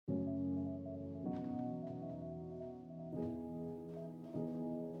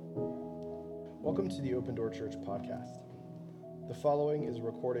Welcome to the Open Door Church podcast. The following is a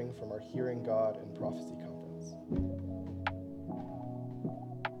recording from our Hearing God and Prophecy Conference.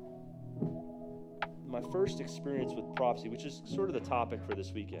 My first experience with prophecy, which is sort of the topic for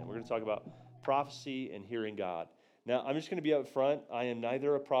this weekend. We're going to talk about prophecy and hearing God. Now, I'm just going to be up front. I am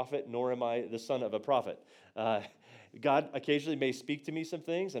neither a prophet nor am I the son of a prophet. God occasionally may speak to me some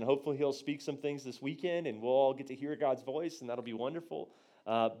things, and hopefully he'll speak some things this weekend, and we'll all get to hear God's voice, and that'll be wonderful.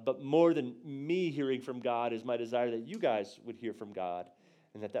 But more than me hearing from God is my desire that you guys would hear from God,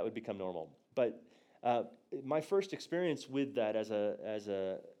 and that would become normal. But my first experience with that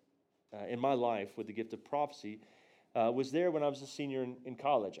in my life with the gift of prophecy was there when I was a senior in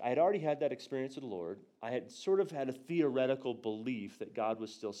college. I had already had that experience with the Lord. I had sort of had a theoretical belief that God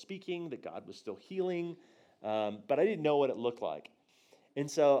was still speaking, that God was still healing, but I didn't know what it looked like. And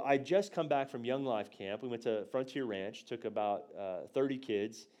so I just come back from Young Life Camp. We went to Frontier Ranch, took about 30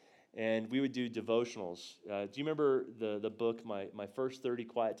 kids, and we would do devotionals. Do you remember the book, My First 30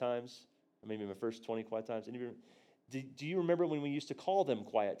 Quiet Times? Or maybe My First 20 Quiet Times? Do you remember when we used to call them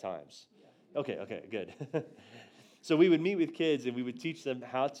quiet times? Yeah. Okay, good. So we would meet with kids and we would teach them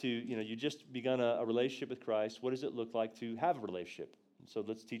how to, you just begun a relationship with Christ. What does it look like to have a relationship? So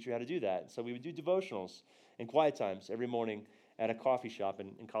let's teach you how to do that. So we would do devotionals and quiet times every morning at a coffee shop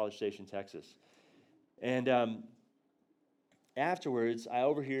in College Station, Texas. And afterwards, I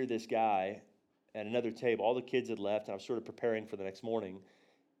overhear this guy at another table. All the kids had left, and I was sort of preparing for the next morning.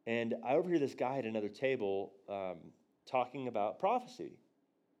 And I overhear this guy at another table talking about prophecy.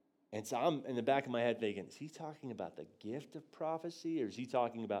 And so I'm in the back of my head thinking, is he talking about the gift of prophecy, or is he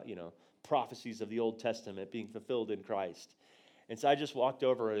talking about, prophecies of the Old Testament being fulfilled in Christ? And so I just walked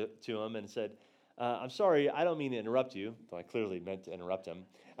over to him and said, I'm sorry, I don't mean to interrupt you, though I clearly meant to interrupt him.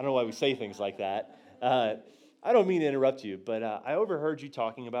 I don't know why we say things like that. I don't mean to interrupt you, but I overheard you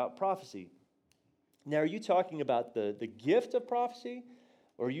talking about prophecy. Now, are you talking about the gift of prophecy,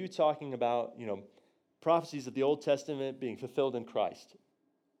 or are you talking about, prophecies of the Old Testament being fulfilled in Christ?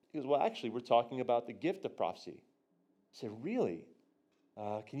 He goes, well, actually, we're talking about the gift of prophecy. I said, really?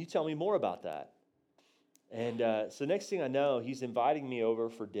 Can you tell me more about that? And so next thing I know, he's inviting me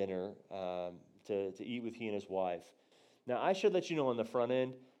over for dinner to eat with he and his wife. Now, I should let you know on the front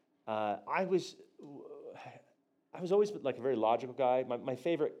end, I was always like a very logical guy. My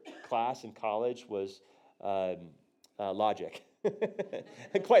favorite class in college was logic.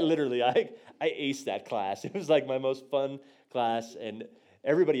 Quite literally, I aced that class. It was like my most fun class, and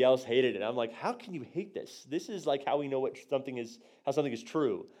everybody else hated it. I'm like, how can you hate this? This is like how we know how something is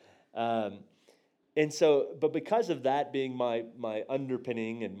true. And so, but because of that being my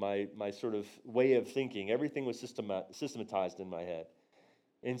underpinning and my sort of way of thinking, everything was systematized in my head.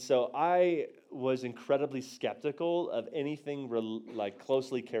 And so I was incredibly skeptical of anything like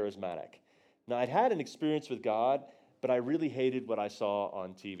closely charismatic. Now, I'd had an experience with God, but I really hated what I saw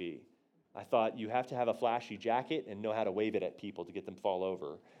on TV. I thought you have to have a flashy jacket and know how to wave it at people to get them to fall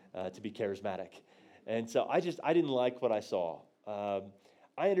over to be charismatic. And so I didn't like what I saw.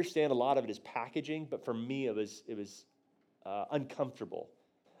 I understand a lot of it is packaging, but for me it was uncomfortable.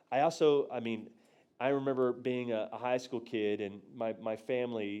 I remember being a high school kid and my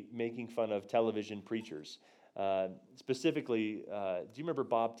family making fun of television preachers. Specifically, do you remember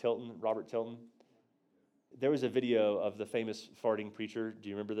Robert Tilton? There was a video of the famous farting preacher. Do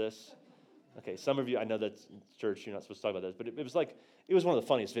you remember this? Okay, some of you, I know that's in church, you're not supposed to talk about this, but it was one of the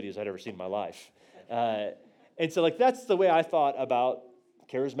funniest videos I'd ever seen in my life. And so that's the way I thought about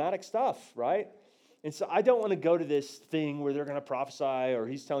charismatic stuff, right? And so I don't want to go to this thing where they're going to prophesy or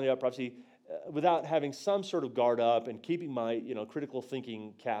he's telling you about prophecy without having some sort of guard up and keeping my critical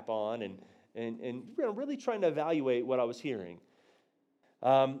thinking cap on and really trying to evaluate what I was hearing.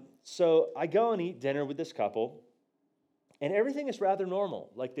 So I go and eat dinner with this couple, and everything is rather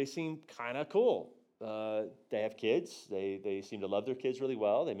normal. Like they seem kind of cool. They have kids. They seem to love their kids really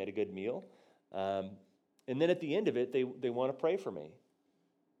well. They made a good meal. And then at the end of it, they want to pray for me.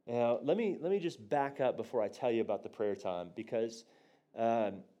 Now, let me just back up before I tell you about the prayer time, because,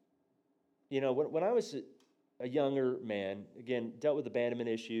 when I was a younger man, again, dealt with abandonment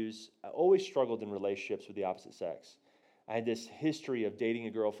issues, I always struggled in relationships with the opposite sex. I had this history of dating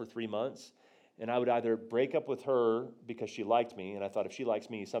a girl for 3 months, and I would either break up with her because she liked me, and I thought if she likes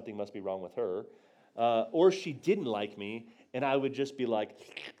me, something must be wrong with her, or she didn't like me, and I would just be like,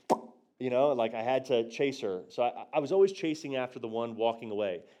 like I had to chase her. So I was always chasing after the one walking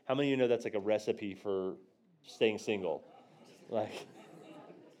away. How many of you know that's like a recipe for staying single? But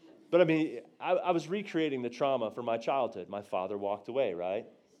I was recreating the trauma from my childhood. My father walked away, right?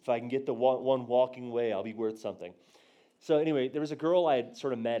 If I can get the one walking away, I'll be worth something. So anyway, there was a girl I had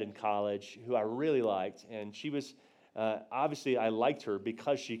sort of met in college who I really liked, and she was, obviously I liked her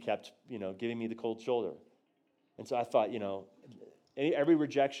because she kept, giving me the cold shoulder. And so I thought, every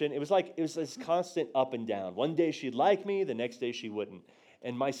rejection, it was this constant up and down. One day she'd like me, the next day she wouldn't.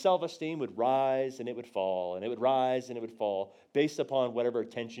 And my self-esteem would rise and it would fall, and it would rise and it would fall based upon whatever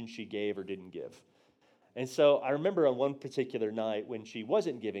attention she gave or didn't give. And so I remember on one particular night when she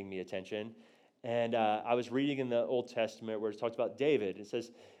wasn't giving me attention, and I was reading in the Old Testament where it talks about David. It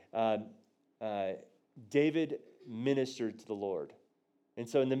says, David ministered to the Lord. And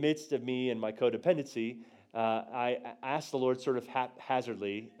so in the midst of me and my codependency, I asked the Lord sort of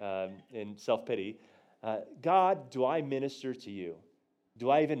haphazardly in self-pity, God, do I minister to you? Do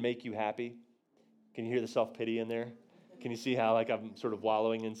I even make you happy? Can you hear the self-pity in there? Can you see how I'm sort of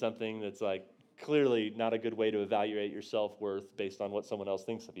wallowing in something that's clearly not a good way to evaluate your self-worth based on what someone else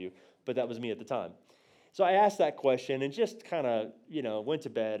thinks of you? But that was me at the time. So I asked that question and just kind of, went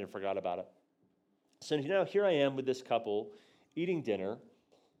to bed and forgot about it. So now here I am with this couple eating dinner,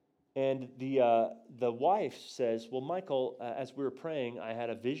 and the wife says, well, Michael, as we were praying, I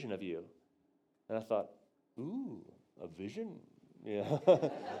had a vision of you. And I thought, ooh, a vision? Yeah.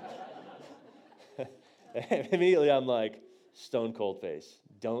 Immediately I'm like, stone cold face.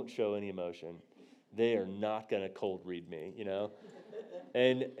 Don't show any emotion. They are not going to cold read me,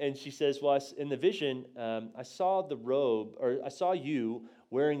 And she says, well, in the vision, I saw I saw you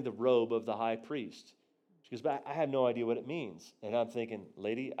wearing the robe of the high priest. She goes, but I have no idea what it means. And I'm thinking,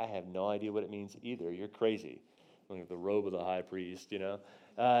 lady, I have no idea what it means either. You're crazy. The robe of the high priest,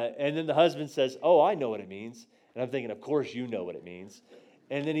 And then the husband says, oh, I know what it means. And I'm thinking, of course you know what it means.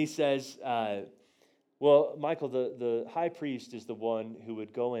 And then he says, well, Michael, the high priest is the one who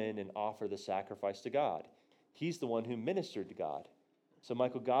would go in and offer the sacrifice to God. He's the one who ministered to God. So,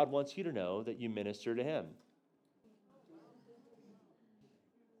 Michael, God wants you to know that you minister to him.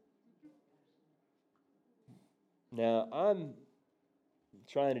 Now, I'm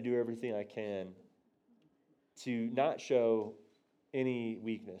trying to do everything I can to not show any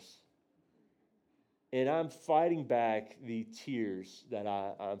weakness. And I'm fighting back the tears that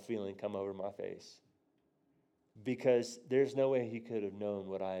I'm feeling come over my face. Because there's no way he could have known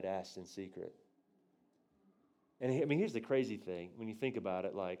what I had asked in secret. And here's the crazy thing. When you think about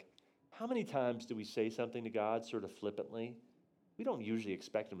it, how many times do we say something to God sort of flippantly? We don't usually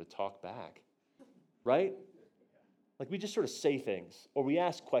expect him to talk back, right? We just sort of say things, or we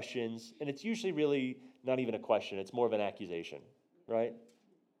ask questions, and it's usually really not even a question. It's more of an accusation, right?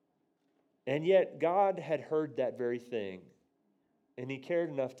 And yet God had heard that very thing, and he cared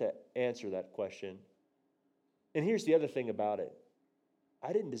enough to answer that question. And here's the other thing about it.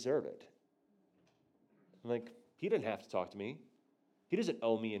 I didn't deserve it. He didn't have to talk to me. He doesn't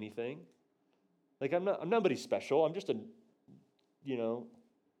owe me anything. I'm nobody special. I'm just a,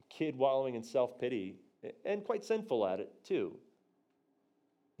 kid wallowing in self-pity and quite sinful at it too.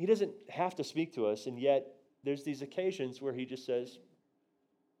 He doesn't have to speak to us, and yet there's these occasions where he just says,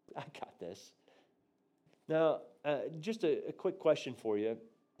 I got this. Now, just a quick question for you.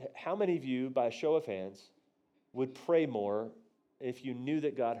 How many of you, by a show of hands, would pray more if you knew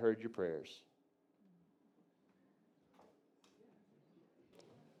that God heard your prayers?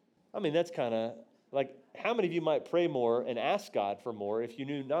 That's kind of how many of you might pray more and ask God for more if you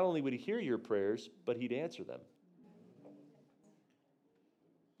knew not only would he hear your prayers, but he'd answer them?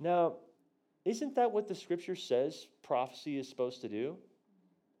 Now, isn't that what the scripture says prophecy is supposed to do?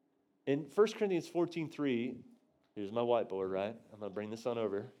 In 1 Corinthians 14:3, here's my whiteboard, right? I'm going to bring this on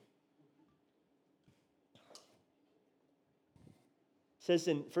over. It says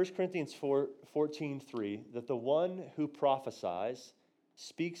in 1 Corinthians 14:3 that the one who prophesies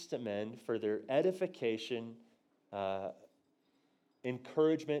speaks to men for their edification,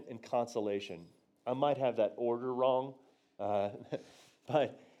 encouragement, and consolation. I might have that order wrong,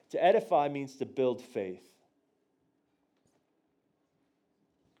 but to edify means to build faith.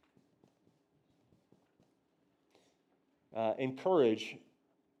 Encourage,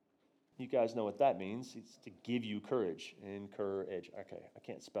 you guys know what that means. It's to give you courage. Encourage. Okay, I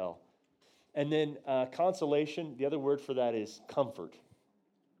can't spell. And then consolation, the other word for that is comfort.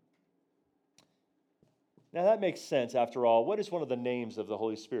 Now that makes sense after all. What is one of the names of the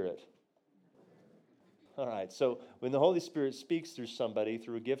Holy Spirit? All right, so when the Holy Spirit speaks through somebody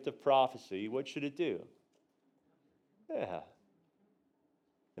through a gift of prophecy, what should it do? Yeah.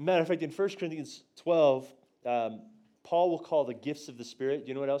 As a matter of fact, in 1 Corinthians 12, Paul will call the gifts of the Spirit. Do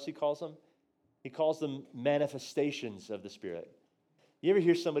you know what else he calls them? He calls them manifestations of the Spirit. You ever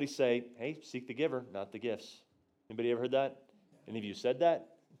hear somebody say, hey, seek the giver, not the gifts? Anybody ever heard that? Any of you said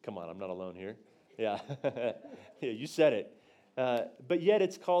that? Come on, I'm not alone here. Yeah. Yeah, you said it. But yet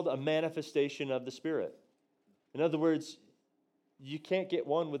it's called a manifestation of the Spirit. In other words, you can't get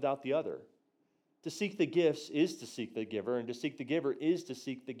one without the other. To seek the gifts is to seek the giver, and to seek the giver is to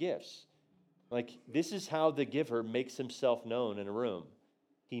seek the gifts. Like, this is how the giver makes himself known in a room.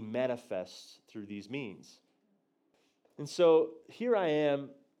 He manifests through these means. And so here I am,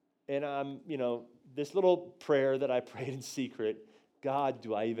 and I'm, this little prayer that I prayed in secret, God,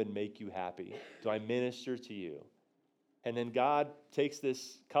 do I even make you happy? Do I minister to you? And then God takes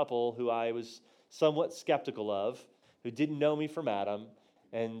this couple who I was somewhat skeptical of, who didn't know me from Adam,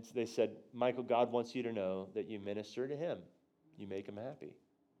 and they said, Michael, God wants you to know that you minister to him. You make him happy.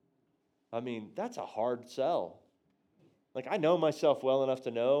 I mean, that's a hard sell. Like, I know myself well enough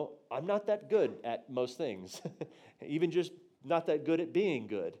to know I'm not that good at most things, even just not that good at being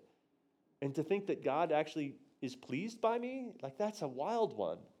good. And to think that God actually is pleased by me, like, that's a wild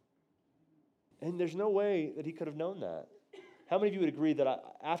one. And there's no way that he could have known that. How many of you would agree that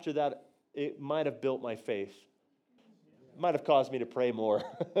after that, it might have built my faith? It might have caused me to pray more.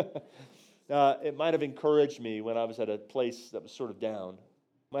 It might have encouraged me when I was at a place that was sort of down.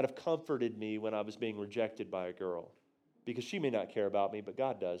 It might have comforted me when I was being rejected by a girl. Because she may not care about me, but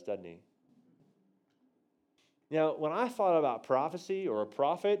God does, doesn't he? Now, when I thought about prophecy or a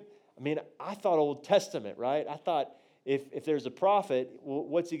prophet, I thought Old Testament, right? I thought if there's a prophet, well,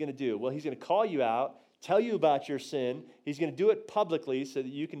 what's he going to do? Well, he's going to call you out, tell you about your sin. He's going to do it publicly so that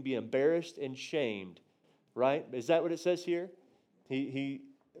you can be embarrassed and shamed, right? Is that what it says here? The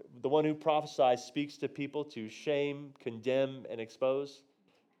one who prophesies speaks to people to shame, condemn, and expose.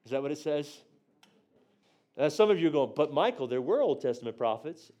 Is that what it says? Some of you are going, but Michael, there were Old Testament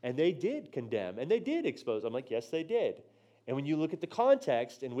prophets, and they did condemn, and they did expose. I'm like, yes, they did. And when you look at the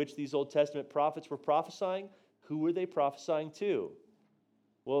context in which these Old Testament prophets were prophesying, who were they prophesying to?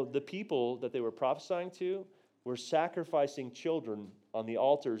 Well, the people that they were prophesying to were sacrificing children on the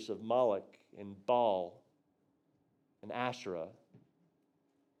altars of Moloch and Baal and Asherah.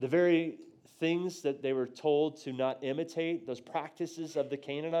 The very things that they were told to not imitate, those practices of the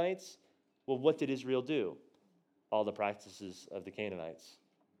Canaanites, well, what did Israel do? All the practices of the Canaanites.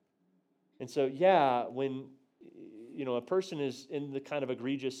 And so, when a person is in the kind of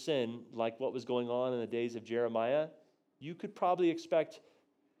egregious sin, like what was going on in the days of Jeremiah, you could probably expect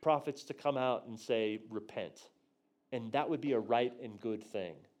prophets to come out and say, repent. And that would be a right and good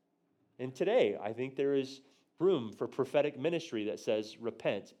thing. And today, I think there is room for prophetic ministry that says,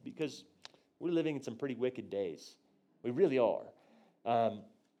 repent, because we're living in some pretty wicked days. We really are.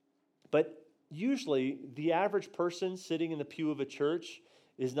 But usually, the average person sitting in the pew of a church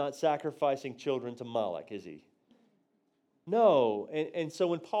is not sacrificing children to Moloch, is he? No. And so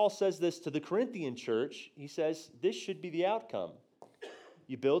when Paul says this to the Corinthian church, he says, this should be the outcome.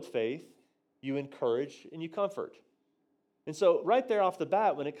 You build faith, you encourage, and you comfort. And so right there off the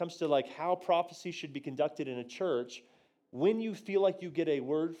bat, when it comes to like how prophecy should be conducted in a church, when you feel like you get a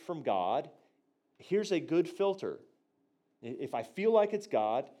word from God, here's a good filter. If I feel like it's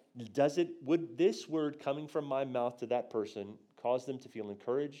God, would this word coming from my mouth to that person cause them to feel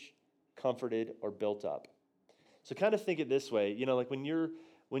encouraged, comforted, or built up? So kind of think it this way, like when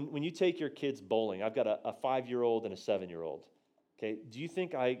you take your kids bowling, I've got a 5-year-old and a 7-year-old. Okay, do you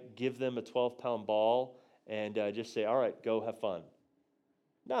think I give them a 12-pound ball and just say, all right, go have fun?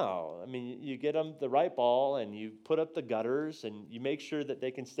 No, you get them the right ball and you put up the gutters and you make sure that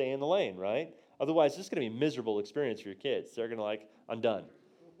they can stay in the lane, right? Otherwise, this is going to be a miserable experience for your kids. They're going to I'm done.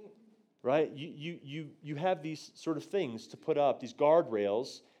 Right? You have these sort of things to put up, these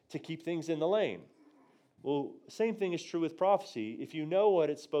guardrails to keep things in the lane. Well, same thing is true with prophecy. If you know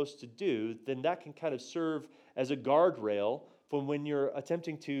what it's supposed to do, then that can kind of serve as a guardrail for when you're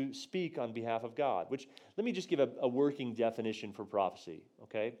attempting to speak on behalf of God, which let me just give a working definition for prophecy,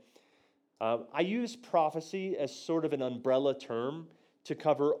 okay? I use prophecy as sort of an umbrella term to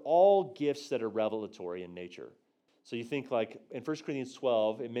cover all gifts that are revelatory in nature. So you think like in 1 Corinthians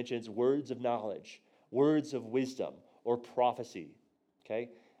 12, it mentions words of knowledge, words of wisdom, or prophecy, okay?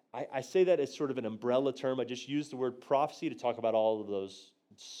 I say that as sort of an umbrella term. I just use the word prophecy to talk about all of those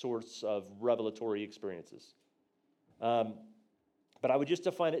sorts of revelatory experiences. But I would just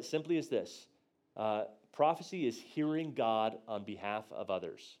define it simply as this. Prophecy is hearing God on behalf of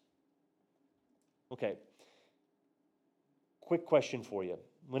others. Okay. Quick question for you.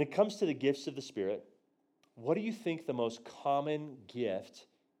 When it comes to the gifts of the Spirit, what do you think the most common gift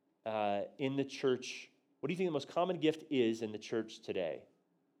in the church, what do you think the most common gift is in the church today?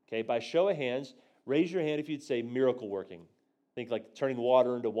 Okay, by show of hands, raise your hand if you'd say miracle working. Think like turning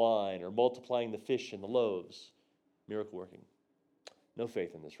water into wine or multiplying the fish and the loaves. Miracle working. No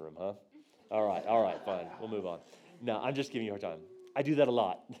faith in this room, huh? All right, fine. We'll move on. No, I'm just giving you a hard time. I do that a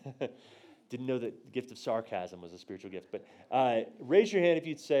lot. Didn't know that the gift of sarcasm was a spiritual gift. But raise your hand if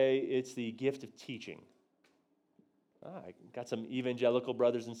you'd say it's the gift of teaching. I got some evangelical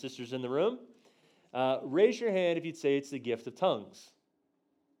brothers and sisters in the room. Raise your hand if you'd say it's the gift of tongues.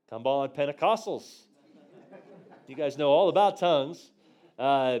 Come on, Pentecostals. You guys know all about tongues.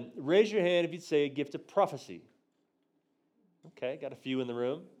 Raise your hand if you'd say a gift of prophecy. Okay, got a few in the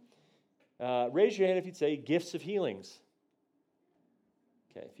room. Raise your hand if you'd say gifts of healings.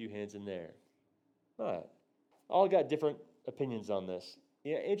 Okay, a few hands in there. All right. All got different opinions on this.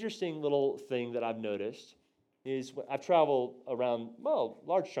 Yeah, interesting little thing that I've noticed is I've traveled around, well, a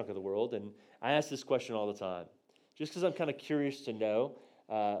large chunk of the world, and I ask this question all the time, just because I'm kind of curious to know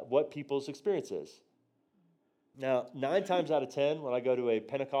what people's experience is. Now, 9 times out of 10, when I go to a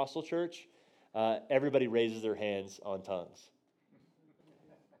Pentecostal church, everybody raises their hands on tongues.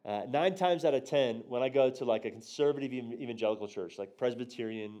 9 times out of 10, when I go to like a conservative evangelical church, like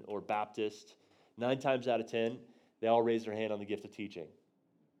Presbyterian or Baptist, 9 times out of 10, they all raise their hand on the gift of teaching.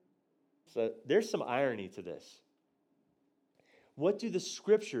 So there's some irony to this. What do the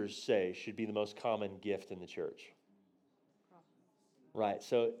scriptures say should be the most common gift in the church? Right,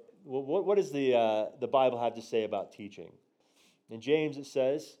 so what does the Bible have to say about teaching? In James it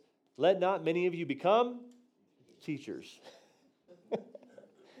says, let not many of you become teachers.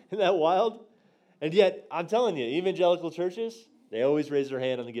 Isn't that wild? And yet, I'm telling you, evangelical churches, they always raise their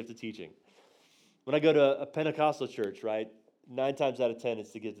hand on the gift of teaching. When I go to a Pentecostal church, right, 9 times out of 10,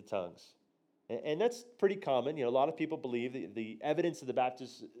 it's the gift of tongues. And that's pretty common. You know, a lot of people believe the evidence of the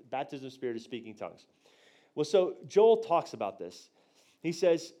baptism of Spirit is speaking tongues. Well, so Joel talks about this. He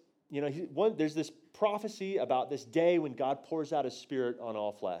says, you know, there's this prophecy about this day when God pours out his Spirit on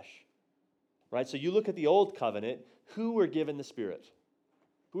all flesh. Right? So you look at the Old Covenant, who were given the Spirit?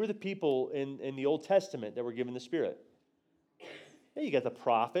 Who are the people in the Old Testament that were given the Spirit? Yeah, you got the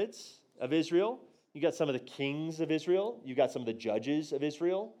prophets of Israel. You got some of the kings of Israel. You got some of the judges of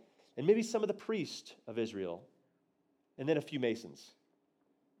Israel. And maybe some of the priests of Israel. And then a few masons.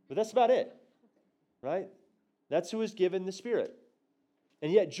 But that's about it. Right? That's who is given the Spirit.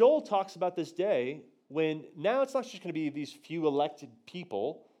 And yet Joel talks about this day when now it's not just going to be these few elected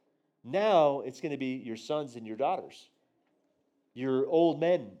people. Now it's going to be your sons and your daughters. Your old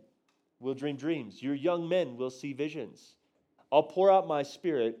men will dream dreams. Your young men will see visions. I'll pour out my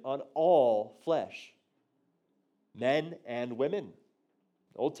Spirit on all flesh, men and women.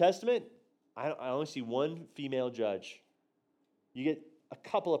 Old Testament, I only see one female judge. You get a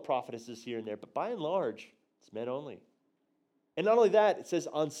couple of prophetesses here and there, but by and large, it's men only. And not only that, it says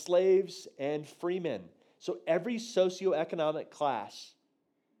on slaves and free men. So every socioeconomic class,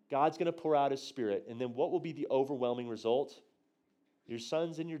 God's going to pour out his Spirit. And then what will be the overwhelming result? Your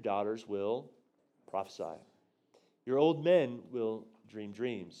sons and your daughters will prophesy. Your old men will dream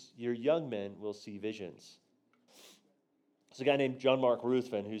dreams. Your young men will see visions. There's a guy named John Mark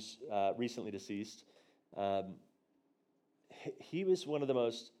Ruthven who's recently deceased. He was one of the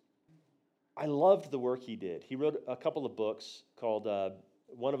most, I loved the work he did. He wrote a couple of books called,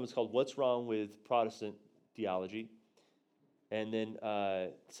 one of them is called What's Wrong with Protestant Theology? And then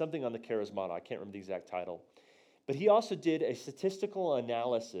something on the charismata. I can't remember the exact title. But he also did a statistical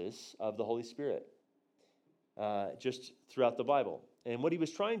analysis of the Holy Spirit just throughout the Bible. And what he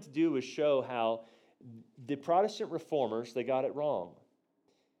was trying to do was show how the Protestant reformers, they got it wrong.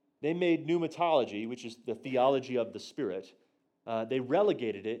 They made pneumatology, which is the theology of the Spirit, they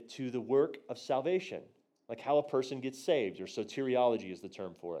relegated it to the work of salvation, like how a person gets saved, or soteriology is the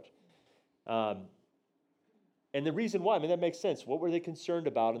term for it. And the reason why, I mean, that makes sense. What were they concerned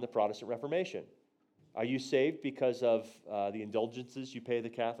about in the Protestant Reformation? Are you saved because of the indulgences you pay the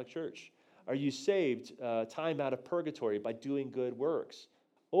Catholic Church? Are you saved time out of purgatory by doing good works?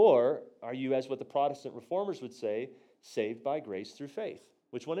 Or are you, as what the Protestant reformers would say, saved by grace through faith?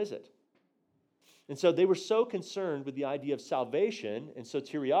 Which one is it? And so they were so concerned with the idea of salvation and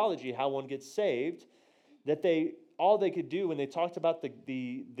soteriology, how one gets saved, that all they could do when they talked about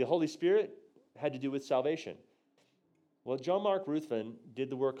the Holy Spirit had to do with salvation. Well, John Mark Ruthven did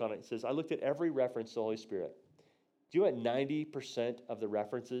the work on it. He says, I looked at every reference to the Holy Spirit. Do you know what 90% of the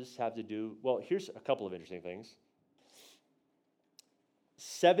references have to do? Well, here's a couple of interesting things.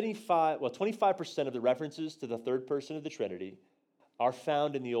 25% of the references to the third person of the Trinity are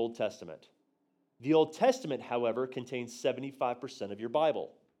found in the Old Testament. The Old Testament, however, contains 75% of your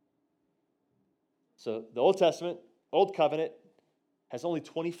Bible. So the Old Testament, Old Covenant, has only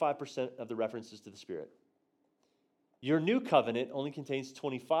 25% of the references to the Spirit. Your New Covenant only contains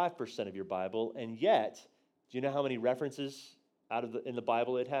 25% of your Bible, and yet, do you know how many references in the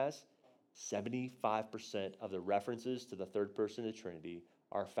Bible it has? 75% of the references to the third person of the Trinity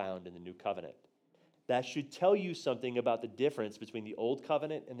are found in the New Covenant. That should tell you something about the difference between the Old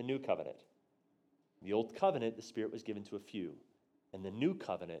Covenant and the New Covenant. In the Old Covenant, the Spirit was given to a few. And the New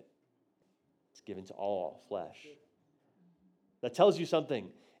Covenant is given to all flesh. That tells you something.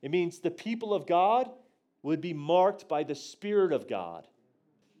 It means the people of God would be marked by the Spirit of God.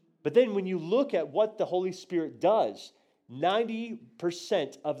 But then when you look at what the Holy Spirit does,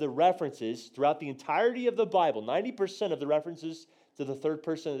 90% of the references throughout the entirety of the Bible, 90% of the references to the third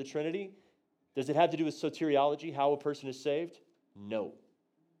person of the Trinity, does it have to do with soteriology, how a person is saved? No.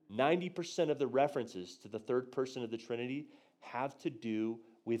 90% of the references to the third person of the Trinity have to do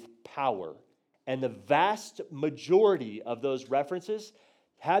with power. And the vast majority of those references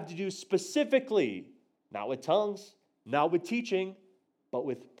have to do specifically, not with tongues, not with teaching, but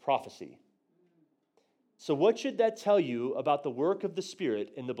with prophecy. So what should that tell you about the work of the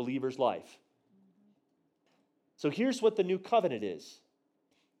Spirit in the believer's life? So here's what the new covenant is.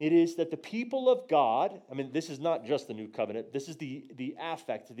 It is that the people of God, this is not just the new covenant, this is the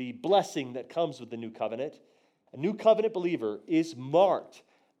affect, the blessing that comes with the new covenant. A new covenant believer is marked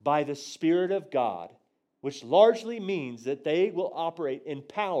by the Spirit of God, which largely means that they will operate in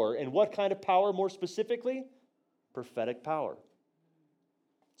power. And what kind of power more specifically? Prophetic power.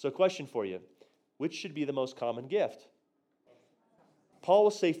 So a question for you. Which should be the most common gift? Paul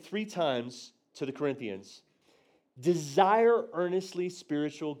will say 3 times to the Corinthians, desire earnestly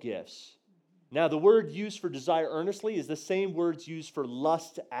spiritual gifts. Now, the word used for desire earnestly is the same words used for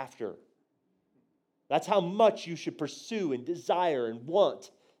lust after. That's how much you should pursue and desire and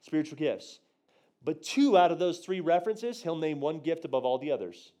want spiritual gifts. But 2 out of those 3 references, he'll name one gift above all the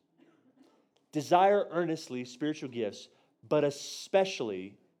others. Desire earnestly spiritual gifts, but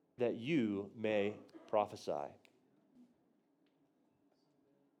especially that you may prophesy.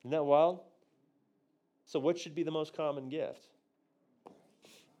 Isn't that wild? So what should be the most common gift?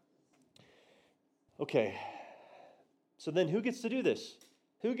 Okay. So then who gets to do this?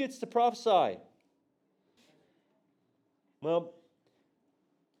 Who gets to prophesy? Well,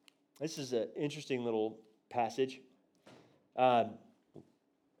 this is an interesting little passage. Let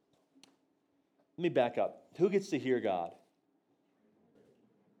me back up. Who gets to hear God?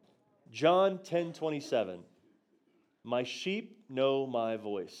 John 10:27. My sheep know my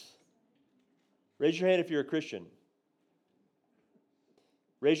voice. Raise your hand if you're a Christian.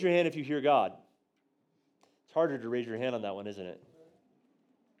 Raise your hand if you hear God. It's harder to raise your hand on that one, isn't it?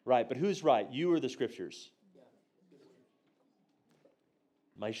 Right, but who's right? You or the Scriptures?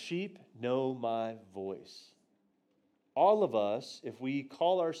 My sheep know my voice. All of us, if we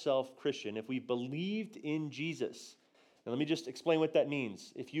call ourselves Christian, if we believed in Jesus, and let me just explain what that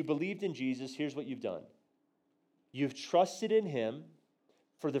means. If you believed in Jesus, here's what you've done. You've trusted in Him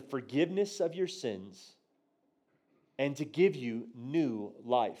for the forgiveness of your sins and to give you new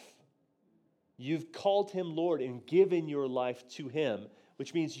life. You've called Him Lord and given your life to Him,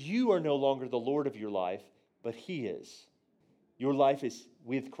 which means you are no longer the Lord of your life, but He is. Your life is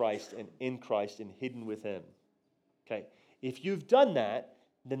with Christ and in Christ and hidden with Him. Okay, if you've done that,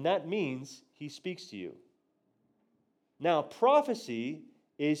 then that means He speaks to you. Now, prophecy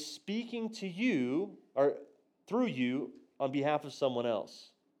is speaking to you or through you on behalf of someone else.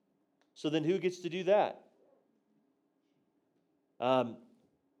 So then who gets to do that? John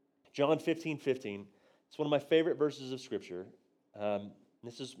 15:15. It's one of my favorite verses of Scripture.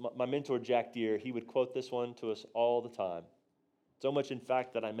 This is my mentor, Jack Deere. He would quote this one to us all the time. So much, in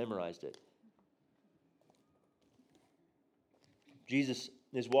fact, that I memorized it. Jesus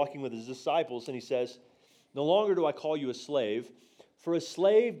is walking with His disciples, and He says, no longer do I call you a slave, for a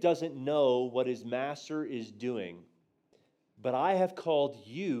slave doesn't know what his master is doing. But I have called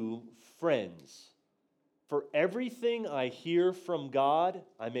you friends. For everything I hear from God,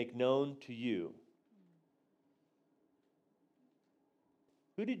 I make known to you.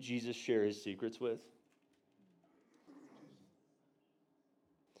 Who did Jesus share His secrets with?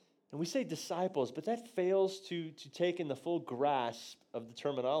 And we say disciples, but that fails to take in the full grasp of the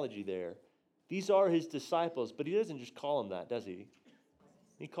terminology there. These are His disciples, but He doesn't just call them that, does He?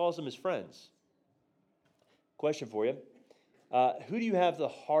 He calls them His friends. Question for you. Who do you have the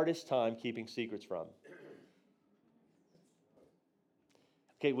hardest time keeping secrets from?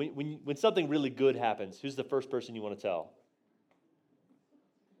 Okay, when something really good happens, who's the first person you want to tell?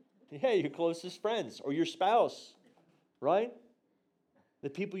 Yeah, your closest friends or your spouse, right? The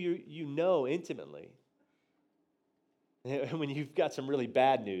people you know intimately. When you've got some really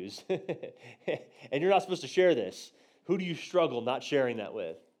bad news and you're not supposed to share this, who do you struggle not sharing that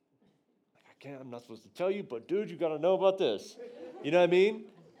with? I'm not supposed to tell you, but dude, you got to know about this. You know what I mean?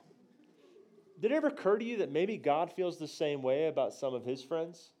 did it ever occur to you that maybe God feels the same way about some of his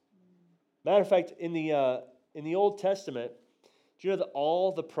friends? Matter of fact, in the Old Testament, do you know that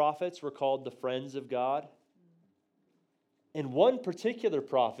all the prophets were called the friends of God? And one particular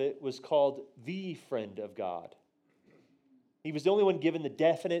prophet was called the friend of God. He was the only one given the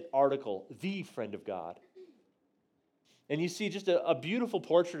definite article, the friend of God. And you see just a beautiful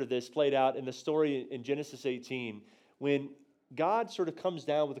portrait of this played out in the story in Genesis 18 when God sort of comes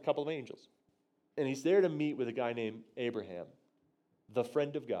down with a couple of angels. And he's there to meet with a guy named Abraham, the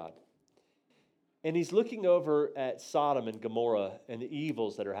friend of God. And he's looking over at Sodom and Gomorrah and the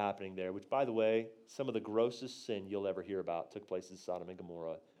evils that are happening there, which, by the way, some of the grossest sin you'll ever hear about took place in Sodom and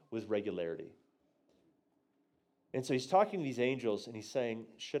Gomorrah with regularity. And so he's talking to these angels, and he's saying,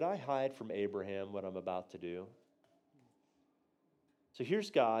 should I hide from Abraham what I'm about to do? So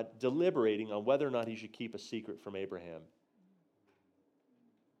here's God deliberating on whether or not he should keep a secret from Abraham.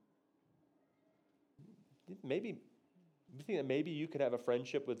 Maybe, you think that maybe you could have a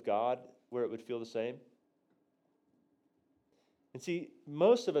friendship with God where it would feel the same? And see,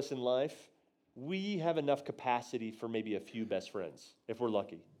 most of us in life, we have enough capacity for maybe a few best friends, if we're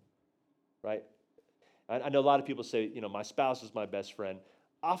lucky, right? I know a lot of people say, my spouse is my best friend.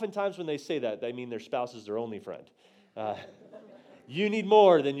 Oftentimes when they say that, they mean their spouse is their only friend. You need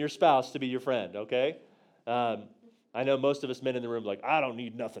more than your spouse to be your friend, okay? I know most of us men in the room are like, I don't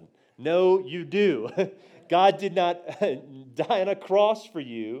need nothing. No, you do. God did not die on a cross for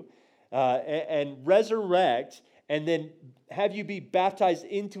you and resurrect and then have you be baptized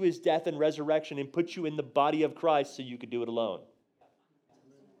into his death and resurrection and put you in the body of Christ so you could do it alone.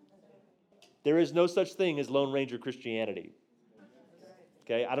 There is no such thing as Lone Ranger Christianity.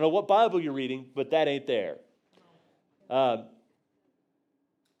 Okay, I don't know what Bible you're reading, but that ain't there.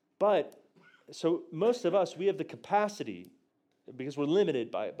 But so most of us, we have the capacity, because we're limited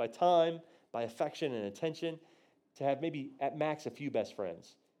by time, by affection and attention, to have maybe at max a few best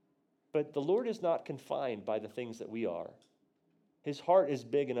friends. But the Lord is not confined by the things that we are. His heart is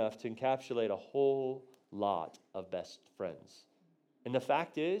big enough to encapsulate a whole lot of best friends. And the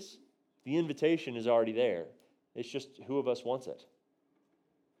fact is, the invitation is already there. It's just who of us wants it.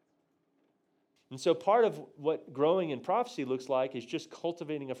 And so part of what growing in prophecy looks like is just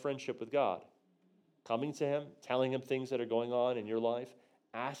cultivating a friendship with God. Coming to him, telling him things that are going on in your life,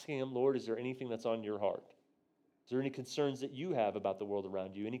 asking him, Lord, is there anything that's on your heart? Is there any concerns that you have about the world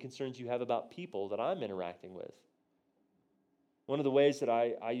around you? Any concerns you have about people that I'm interacting with? One of the ways that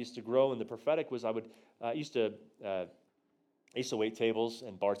I used to grow in the prophetic was I used to wait tables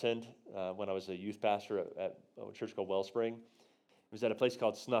and bartend when I was a youth pastor at a church called Wellspring. It was at a place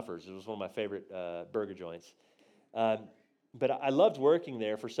called Snuffers. It was one of my favorite burger joints. But I loved working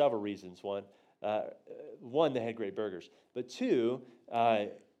there for several reasons. One, they had great burgers. But two, I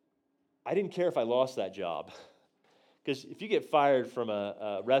didn't care if I lost that job. Because if you get fired from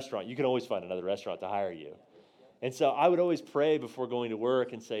a restaurant, you can always find another restaurant to hire you. And so I would always pray before going to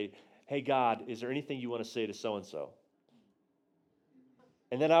work and say, hey, God, is there anything you want to say to so-and-so?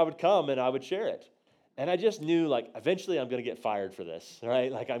 And then I would come and I would share it. And I just knew, eventually I'm going to get fired for this,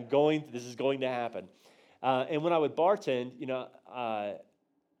 right? This is going to happen. And when I would bartend,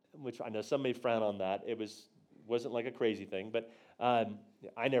 which I know some may frown on that. It wasn't like a crazy thing, but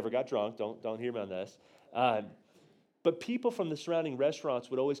I never got drunk. Don't hear me on this. But people from the surrounding restaurants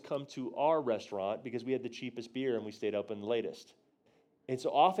would always come to our restaurant because we had the cheapest beer and we stayed open the latest. And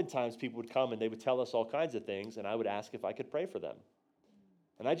so oftentimes people would come and they would tell us all kinds of things, and I would ask if I could pray for them.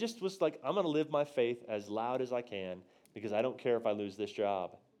 And I just was like, I'm going to live my faith as loud as I can because I don't care if I lose this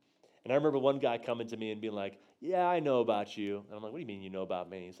job. And I remember one guy coming to me and being like, yeah, I know about you. And I'm like, what do you mean you know about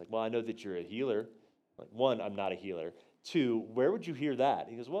me? He's like, well, I know that you're a healer. I'm like, one, I'm not a healer. Two, where would you hear that?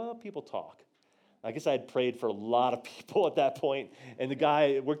 He goes, well, people talk. I guess I had prayed for a lot of people at that point, and the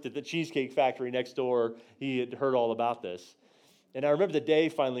guy worked at the Cheesecake Factory next door. He had heard all about this. And I remember the day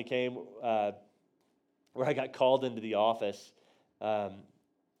finally came where I got called into the office, and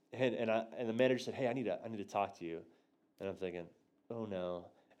the manager said, hey, I need to talk to you. And I'm thinking, oh, no.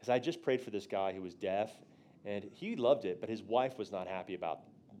 Because I just prayed for this guy who was deaf, and he loved it, but his wife was not happy about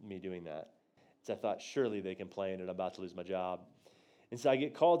me doing that. So I thought, surely they complained, and I'm about to lose my job. And so I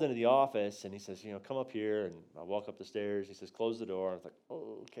get called into the office, and he says, come up here. And I walk up the stairs. He says, close the door. I was like,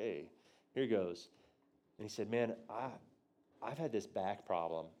 oh, okay, here goes. And he said, man, I've had this back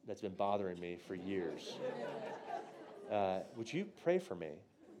problem that's been bothering me for years. Would you pray for me?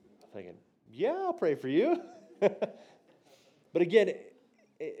 I'm thinking, yeah, I'll pray for you. But again,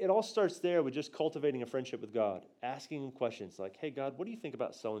 it all starts there with just cultivating a friendship with God, asking him questions like, hey, God, what do you think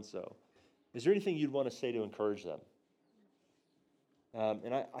about so-and-so? Is there anything you'd want to say to encourage them?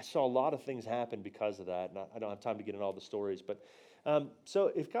 And I saw a lot of things happen because of that. And I don't have time to get into all the stories. But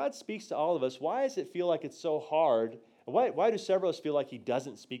so if God speaks to all of us, why does it feel like it's so hard? Why do several of us feel like he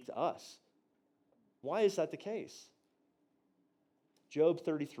doesn't speak to us? Why is that the case? Job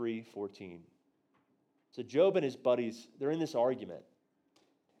 33:14. So Job and his buddies, they're in this argument.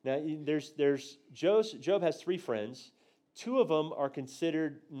 Now, Job has 3 friends. 2 of them are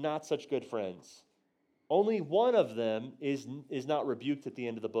considered not such good friends. Only one of them is not rebuked at the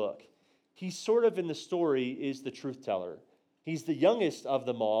end of the book. He's sort of in the story is the truth teller. He's the youngest of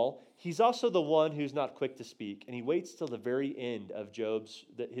them all. He's also the one who's not quick to speak, and he waits till the very end of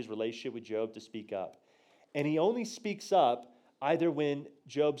his relationship with Job to speak up. And he only speaks up either when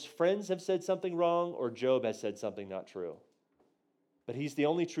Job's friends have said something wrong or Job has said something not true. But he's the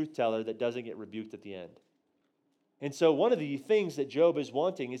only truth teller that doesn't get rebuked at the end. And so one of the things that Job is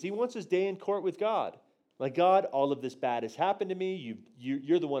wanting is he wants his day in court with God. Like, God, all of this bad has happened to me.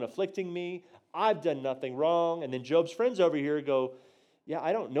 You're the one afflicting me. I've done nothing wrong. And then Job's friends over here go, yeah,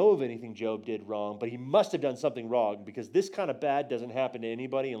 I don't know of anything Job did wrong, but he must have done something wrong because this kind of bad doesn't happen to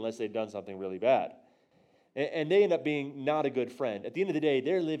anybody unless they've done something really bad. And they end up being not a good friend. At the end of the day,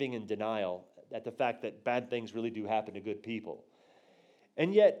 they're living in denial at the fact that bad things really do happen to good people.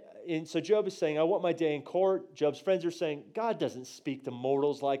 And so Job is saying, I want my day in court. Job's friends are saying, God doesn't speak to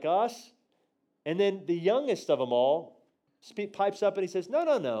mortals like us. And then the youngest of them all pipes up and he says,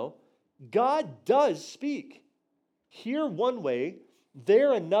 no. God does speak. Here one way,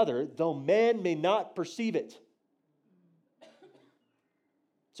 there another, though man may not perceive it.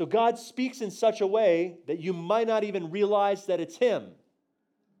 So God speaks in such a way that you might not even realize that it's him.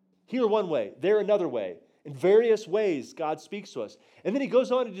 Here one way, there another way. In various ways, God speaks to us. And then he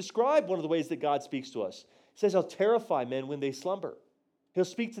goes on to describe one of the ways that God speaks to us. He says, I'll terrify men when they slumber. He'll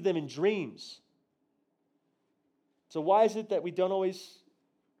speak to them in dreams. So why is it that we don't always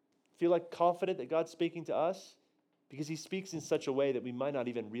feel like confident that God's speaking to us? Because he speaks in such a way that we might not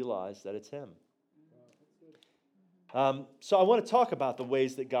even realize that it's him. So I want to talk about the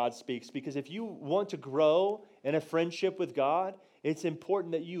ways that God speaks, because if you want to grow in a friendship with God, it's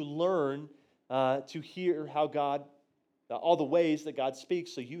important that you learn to hear how God, all the ways that God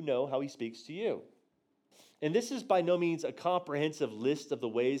speaks, so you know how he speaks to you. And this is by no means a comprehensive list of the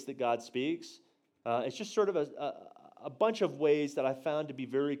ways that God speaks. It's just sort of a bunch of ways that I found to be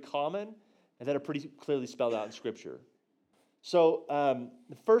very common and that are pretty clearly spelled out in Scripture. So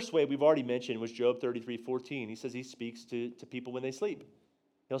the first way we've already mentioned was Job 33:14. He says he speaks to people when they sleep.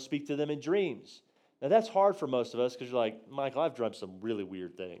 He'll speak to them in dreams. Now that's hard for most of us because you're like, Michael, I've dreamt some really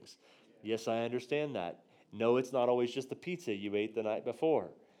weird things. Yes, I understand that. No, it's not always just the pizza you ate the night before.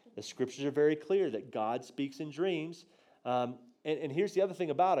 The Scriptures are very clear that God speaks in dreams. And here's the other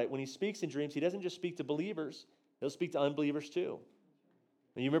thing about it. When he speaks in dreams, he doesn't just speak to believers. He'll speak to unbelievers too.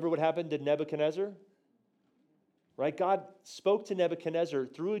 And you remember what happened to Nebuchadnezzar? Right? God spoke to Nebuchadnezzar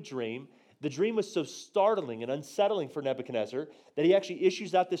through a dream. The dream was so startling and unsettling for Nebuchadnezzar that he actually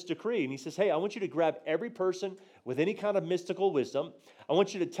issues out this decree. And he says, hey, I want you to grab every person with any kind of mystical wisdom. I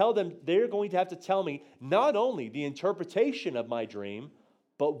want you to tell them they're going to have to tell me not only the interpretation of my dream,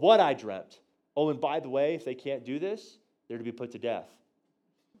 but what I dreamt. Oh, and by the way, if they can't do this, they're to be put to death.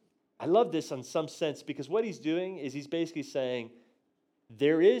 I love this in some sense because what he's doing is he's basically saying,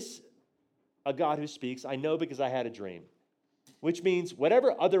 there is a God who speaks. I know because I had a dream. Which means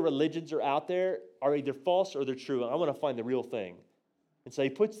whatever other religions are out there are either false or they're true. I want to find the real thing. And so he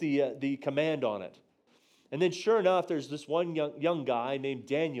puts the command on it. And then sure enough, there's this one young guy named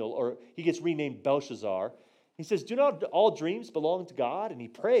Daniel, or he gets renamed Belshazzar. He says, do not all dreams belong to God? And he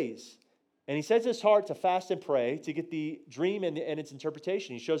prays. And he sets his heart to fast and pray to get the dream and its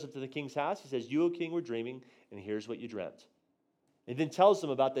interpretation. He shows up to the king's house. He says, you, O king, were dreaming, and here's what you dreamt. And then tells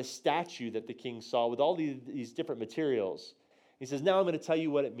them about this statue that the king saw with all these different materials. He says, now I'm going to tell you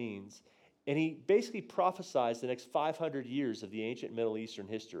what it means. And he basically prophesies the next 500 years of the ancient Middle Eastern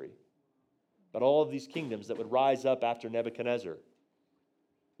history. About all of these kingdoms that would rise up after Nebuchadnezzar.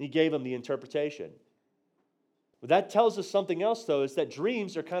 He gave them the interpretation. But that tells us something else, though, is that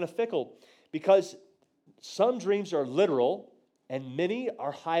dreams are kind of fickle. Because some dreams are literal and many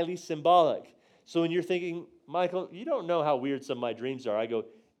are highly symbolic. So when you're thinking, Michael, you don't know how weird some of my dreams are. I go,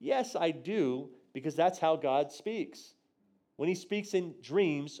 yes, I do, because that's how God speaks. When he speaks in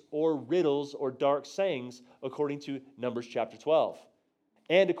dreams or riddles or dark sayings, according to Numbers chapter 12,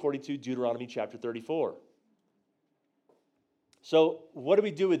 and according to Deuteronomy chapter 34. So what do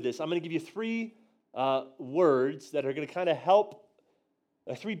we do with this? I'm going to give you 3 words that are going to kind of help,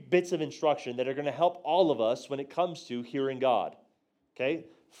 3 bits of instruction that are going to help all of us when it comes to hearing God. Okay?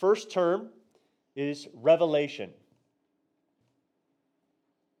 First term is revelation.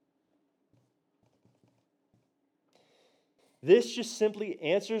 This just simply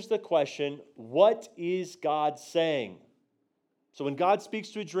answers the question, what is God saying? So when God speaks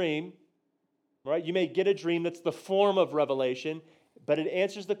to a dream, right, you may get a dream that's the form of revelation, but it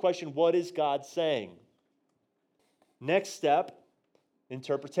answers the question, what is God saying? Next step,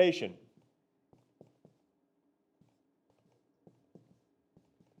 interpretation.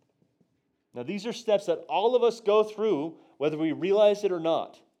 Now, these are steps that all of us go through, whether we realize it or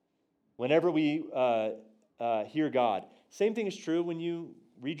not, whenever we hear God. Same thing is true when you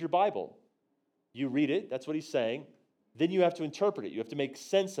read your Bible. You read it, that's what he's saying. Then you have to interpret it. You have to make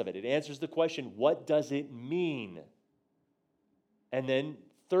sense of it. It answers the question, what does it mean? And then,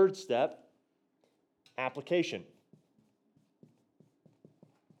 third step, application.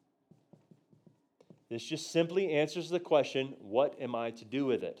 This just simply answers the question, what am I to do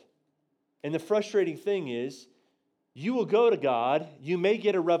with it? And the frustrating thing is, you will go to God, you may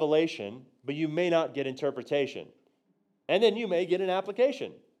get a revelation, but you may not get interpretation. And then you may get an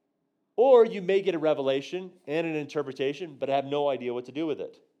application. Or you may get a revelation and an interpretation, but have no idea what to do with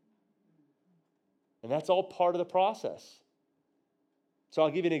it. And that's all part of the process. So I'll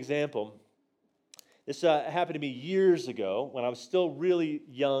give you an example. This happened to me years ago when I was still really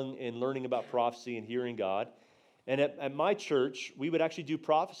young and learning about prophecy and hearing God. And at my church, we would actually do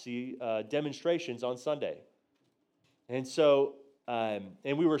prophecy demonstrations on Sunday. And so,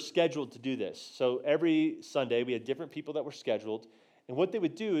 and we were scheduled to do this. So every Sunday, we had different people that were scheduled. And what they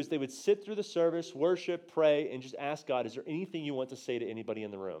would do is they would sit through the service, worship, pray, and just ask God, is there anything you want to say to anybody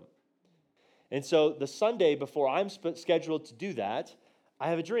in the room? And so the Sunday before I'm scheduled to do that, I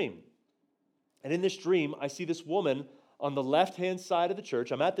have a dream. And in this dream, I see this woman on the left-hand side of the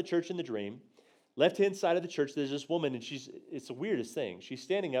church. I'm at the church in the dream. Left-hand side of the church, there's this woman, and it's the weirdest thing. She's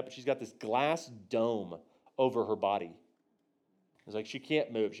standing up, and she's got this glass dome over her body. It's like she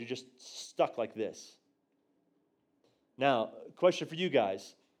can't move. She's just stuck like this. Now, question for you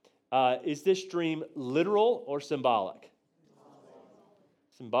guys. Is this dream literal or symbolic?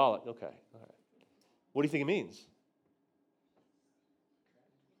 Symbolic, okay. All right. What do you think it means?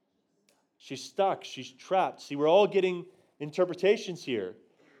 She's stuck. She's trapped. See, we're all getting interpretations here.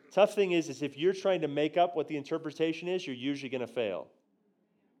 Tough thing is if you're trying to make up what the interpretation is, you're usually going to fail.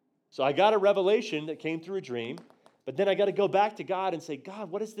 So I got a revelation that came through a dream, but then I got to go back to God and say,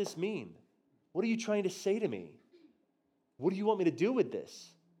 God, what does this mean? What are you trying to say to me? What do you want me to do with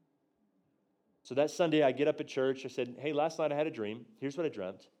this? So that Sunday, I get up at church. I said, hey, last night I had a dream. Here's what I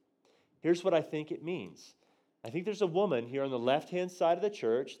dreamt. Here's what I think it means. I think there's a woman here on the left-hand side of the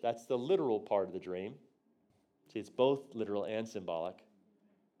church. That's the literal part of the dream. See, it's both literal and symbolic.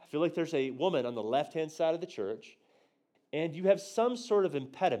 I feel like there's a woman on the left-hand side of the church, and you have some sort of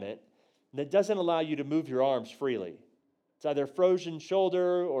impediment that doesn't allow you to move your arms freely. It's either a frozen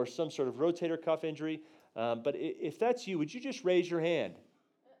shoulder or some sort of rotator cuff injury. But if that's you, would you just raise your hand?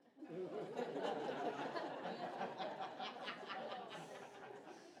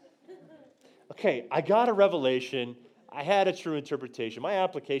 Okay, I got a revelation. I had a true interpretation. My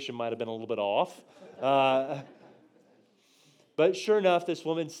application might have been a little bit off. But sure enough, this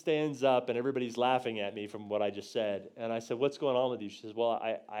woman stands up and everybody's laughing at me from what I just said. And I said, what's going on with you? She says, well,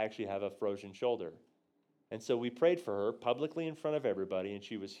 I actually have a frozen shoulder. And so we prayed for her publicly in front of everybody, and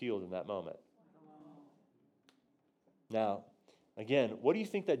she was healed in that moment. Now, again, what do you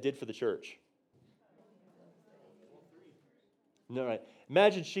think that did for the church? No, right.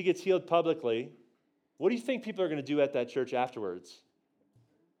 Imagine she gets healed publicly. What do you think people are going to do at that church afterwards?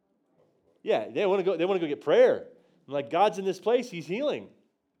 Yeah, they want to go. They want to go get prayer. I'm like, God's in this place. He's healing.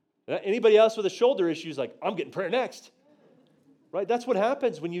 Anybody else with a shoulder issue is like, I'm getting prayer next. Right? That's what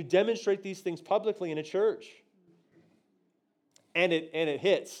happens when you demonstrate these things publicly in a church. And it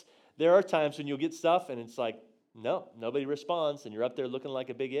hits. There are times when you'll get stuff and it's like, no, nobody responds, and you're up there looking like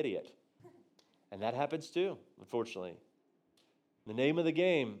a big idiot. And that happens too, unfortunately. The name of the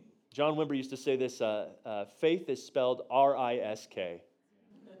game, John Wimber used to say this, faith is spelled R-I-S-K.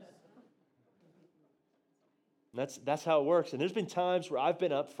 That's how it works. And there's been times where I've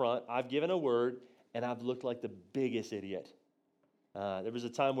been up front, I've given a word, and I've looked like the biggest idiot. There was a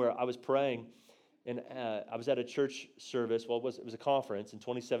time where I was praying, and I was at a church service. Well, it was a conference in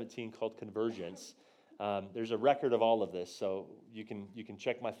 2017 called Convergence. There's a record of all of this, so you can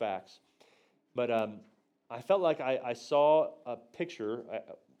check my facts. But I felt like I saw a picture.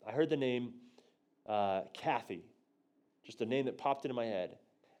 I heard the name Kathy, just a name that popped into my head.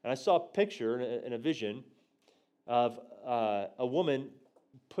 And I saw a picture and a vision of a woman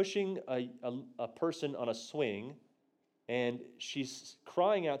pushing a person on a swing, and she's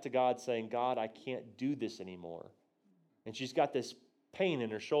crying out to God saying, God, I can't do this anymore. And she's got this pain in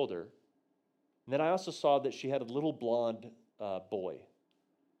her shoulder. And then I also saw that she had a little blonde boy.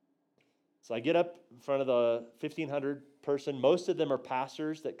 So I get up in front of the 1,500 person. Most of them are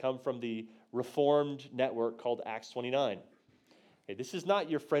pastors that come from the Reformed network called Acts 29. Okay, this is not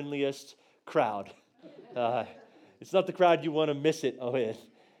your friendliest crowd. It's not the crowd you want to miss it with.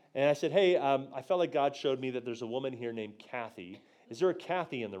 And I said, hey, I felt like God showed me that there's a woman here named Kathy. Is there a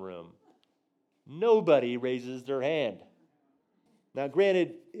Kathy in the room? Nobody raises their hand. Now,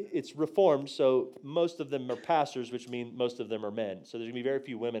 granted, it's Reformed, so most of them are pastors, which means most of them are men. So there's going to be very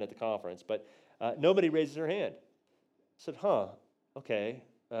few women at the conference, but nobody raises their hand. I said, okay.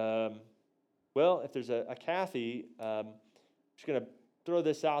 Well, if there's a Kathy, I'm just going to throw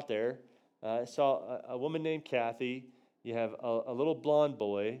this out there. I saw a woman named Kathy. You have a little blonde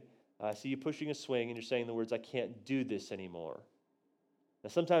boy. I see you pushing a swing, and you're saying the words, I can't do this anymore. Now,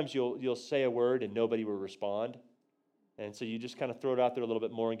 sometimes you'll say a word, and nobody will respond. And so you just kind of throw it out there a little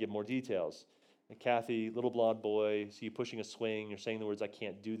bit more and give more details. And Kathy, little blonde boy, see you pushing a swing. You're saying the words, I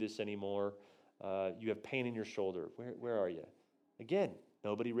can't do this anymore. You have pain in your shoulder. Where are you? Again,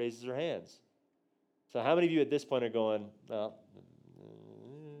 nobody raises their hands. So how many of you at this point are going, well,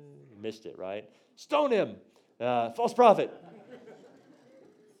 you missed it, right? Stone him, false prophet.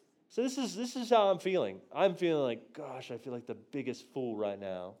 So this is how I'm feeling. I'm feeling like, gosh, I feel like the biggest fool right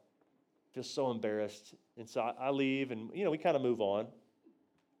now. I feel so embarrassed. And so I leave, and we kind of move on.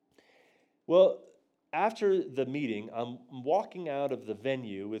 Well, after the meeting, I'm walking out of the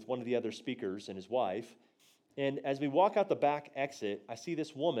venue with one of the other speakers and his wife. And as we walk out the back exit, I see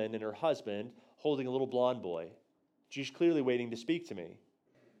this woman and her husband holding a little blonde boy. She's clearly waiting to speak to me.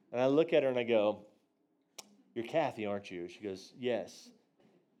 And I look at her and I go, you're Kathy, aren't you? She goes, yes.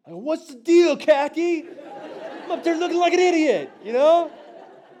 I go, what's the deal, Kathy? I'm up there looking like an idiot,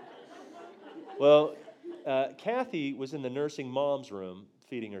 Well, Kathy was in the nursing mom's room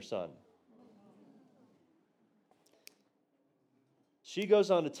feeding her son. She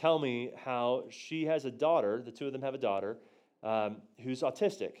goes on to tell me how she has a daughter, the two of them have a daughter, who's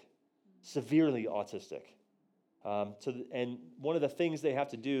autistic, severely autistic. And one of the things they have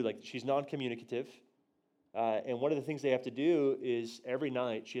to do, like she's non-communicative, and one of the things they have to do is every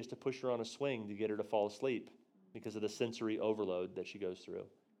night she has to push her on a swing to get her to fall asleep because of the sensory overload that she goes through.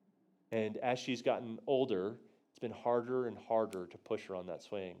 And as she's gotten older, it's been harder and harder to push her on that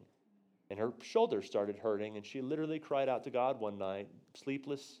swing. And her shoulder started hurting, and she literally cried out to God one night,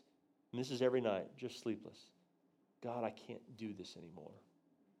 sleepless, and this is every night, just sleepless. God, I can't do this anymore.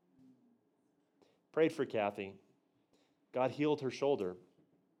 Prayed for Kathy. God healed her shoulder.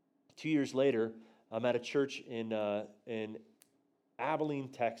 2 years later, I'm at a church in Abilene,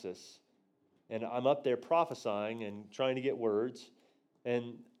 Texas, and I'm up there prophesying and trying to get words,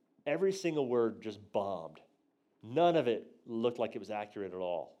 and every single word just bombed. None of it looked like it was accurate at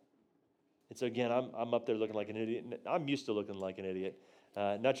all. And so again, I'm up there looking like an idiot. I'm used to looking like an idiot,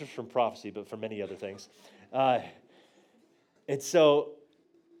 not just from prophecy, but from many other things. And so,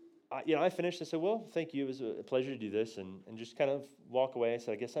 I finished. I said, well, thank you. It was a pleasure to do this, and just kind of walk away. I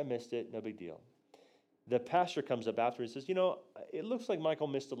said, I guess I missed it. No big deal. The pastor comes up after and says, it looks like Michael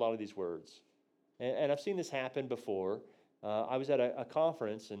missed a lot of these words. And I've seen this happen before. I was at a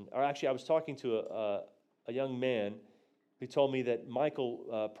conference, I was talking to a young man who told me that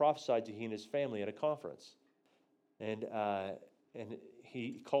Michael prophesied to he and his family at a conference. And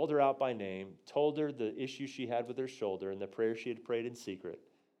he called her out by name, told her the issue she had with her shoulder and the prayer she had prayed in secret.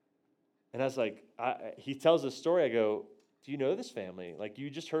 And I was like, he tells this story. I go, do you know this family? Like, you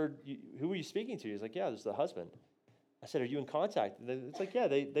just heard, who were you speaking to? He's like, yeah, this is the husband. I said, are you in contact? It's like, yeah,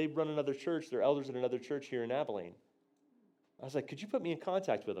 they run another church. They're elders at another church here in Abilene. I was like, could you put me in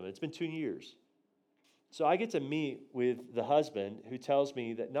contact with them? It's been 2 years. So I get to meet with the husband who tells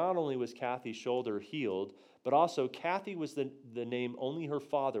me that not only was Kathy's shoulder healed, but also Kathy was the name only her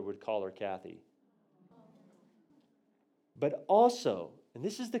father would call her Kathy. But also, and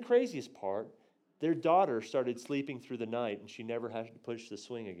this is the craziest part, their daughter started sleeping through the night and she never had to push the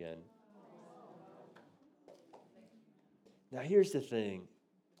swing again. Now here's the thing.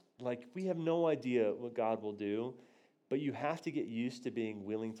 Like, we have no idea what God will do, but you have to get used to being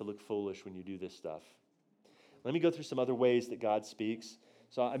willing to look foolish when you do this stuff. Let me go through some other ways that God speaks.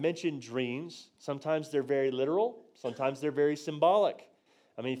 So I mentioned dreams. Sometimes they're very literal. Sometimes they're very symbolic.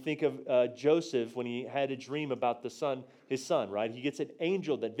 I mean, think of Joseph when he had a dream about his son, right? He gets an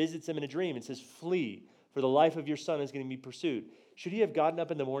angel that visits him in a dream and says, flee, for the life of your son is going to be pursued. Should he have gotten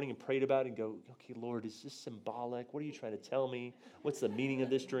up in the morning and prayed about it and go, okay, Lord, is this symbolic? What are you trying to tell me? What's the meaning of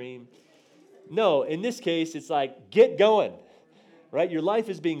this dream? No, in this case, it's like, get going, right? Your life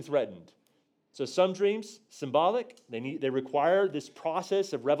is being threatened. So some dreams, symbolic, they require this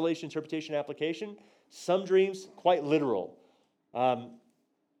process of revelation, interpretation, application. Some dreams, quite literal.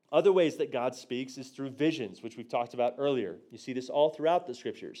 Other ways that God speaks is through visions, which we've talked about earlier. You see this all throughout the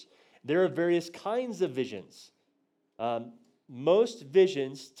scriptures. There are various kinds of visions. Most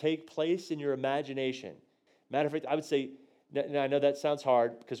visions take place in your imagination. Matter of fact, I would say, now I know that sounds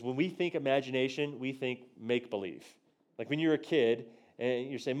hard, because when we think imagination, we think make-believe. Like when you're a kid and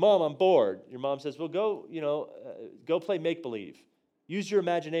you're saying, Mom, I'm bored. Your mom says, well, go play make-believe. Use your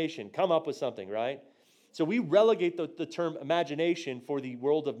imagination. Come up with something, right? So we relegate the term imagination for the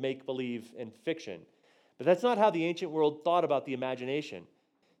world of make-believe and fiction. But that's not how the ancient world thought about the imagination.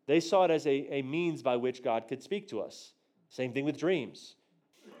 They saw it as a means by which God could speak to us. Same thing with dreams.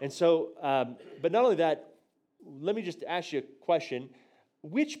 And so, but not only that, let me just ask you a question.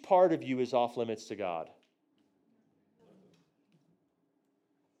 Which part of you is off limits to God?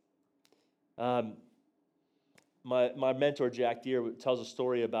 My mentor, Jack Deere, tells a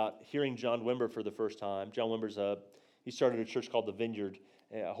story about hearing John Wimber for the first time. John Wimber's he started a church called The Vineyard,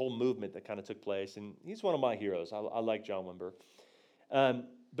 a whole movement that kind of took place, and he's one of my heroes. I like John Wimber.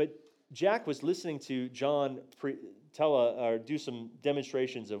 But Jack was listening to John do some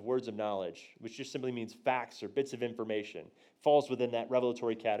demonstrations of words of knowledge, which just simply means facts or bits of information. Falls within that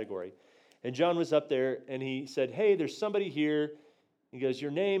revelatory category. And John was up there, and he said, hey, there's somebody here. He goes,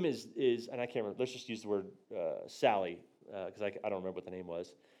 your name is, and I can't remember, let's just use the word Sally, because I don't remember what the name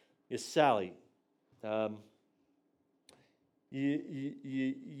was. It's Sally.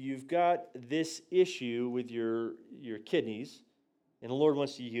 You've got this issue with your kidneys, and the Lord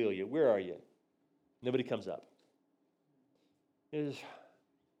wants to heal you. Where are you? Nobody comes up.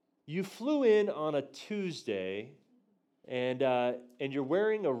 You flew in on a Tuesday, and you're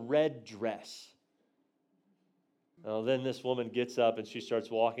wearing a red dress. Well, then this woman gets up and she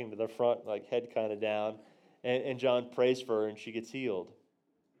starts walking to the front, like head kind of down, and John prays for her and she gets healed.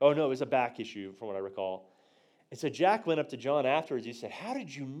 Oh no, it was a back issue from what I recall. And so Jack went up to John afterwards. He said, how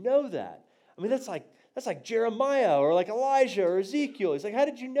did you know that? I mean, that's like Jeremiah or like Elijah or Ezekiel. He's like, how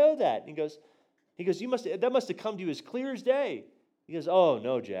did you know that? And he goes, that must have come to you as clear as day. He goes, oh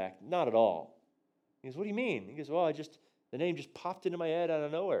no, Jack, not at all. He goes, what do you mean? He goes, well, the name just popped into my head out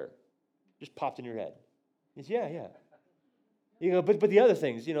of nowhere. Just popped in your head. He says, yeah. You go, but the other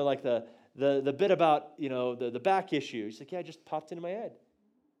things, like the bit about, the back issue. He's like, yeah, it just popped into my head.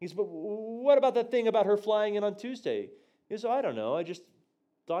 He says, but what about that thing about her flying in on Tuesday? He goes, I don't know. I just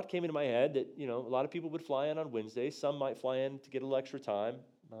thought came into my head that, a lot of people would fly in on Wednesday. Some might fly in to get a little extra time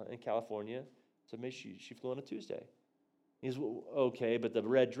in California. So maybe she flew on a Tuesday. He goes, well, okay, but the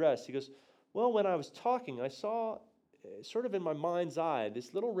red dress. He goes, well, when I was talking, I saw sort of in my mind's eye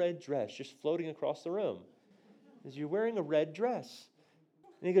this little red dress just floating across the room. He goes, you're wearing a red dress.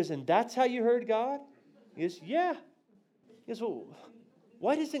 And he goes, and that's how you heard God? He goes, yeah. He goes, well,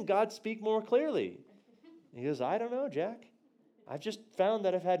 why doesn't God speak more clearly? He goes, I don't know, Jack. I've just found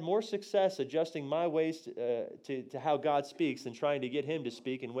that I've had more success adjusting my ways to how God speaks than trying to get him to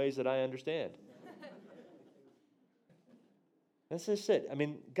speak in ways that I understand. That's just it. I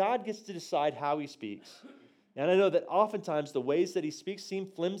mean, God gets to decide how he speaks. And I know that oftentimes the ways that he speaks seem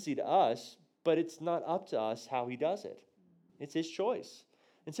flimsy to us, but it's not up to us how he does it. It's his choice.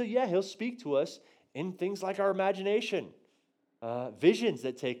 And so, yeah, he'll speak to us in things like our imagination, visions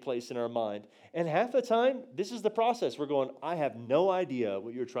that take place in our mind. And half the time, this is the process. We're going, I have no idea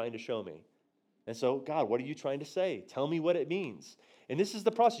what you're trying to show me. And so, God, what are you trying to say? Tell me what it means. And this is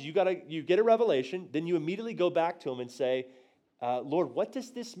the process. You get a revelation, then you immediately go back to him and say, Lord, what does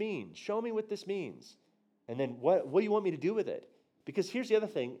this mean? Show me what this means. And then what do you want me to do with it? Because here's the other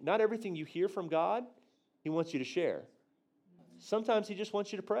thing. Not everything you hear from God, he wants you to share. Sometimes he just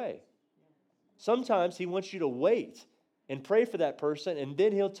wants you to pray. Sometimes he wants you to wait and pray for that person, and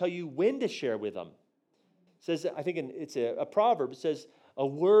then he'll tell you when to share with them. It says, I think it's a proverb. It says, a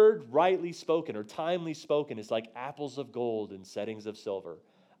word rightly spoken or timely spoken is like apples of gold in settings of silver.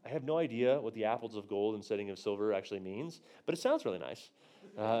 I have no idea what the apples of gold and setting of silver actually means, but it sounds really nice.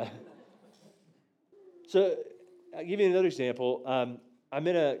 So I'll give you another example. I'm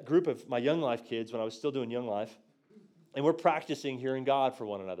in a group of my Young Life kids when I was still doing Young Life, and we're practicing hearing God for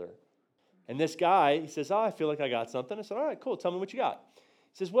one another. And this guy, he says, I feel like I got something. I said, all right, cool. Tell me what you got.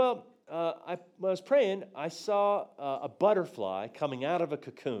 He says, well, when I was praying, I saw a butterfly coming out of a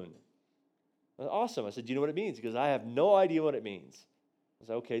cocoon. Awesome. I said, do you know what it means? He goes, I have no idea what it means. I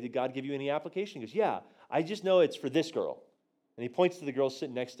said, okay, did God give you any application? He goes, yeah, I just know it's for this girl. And he points to the girl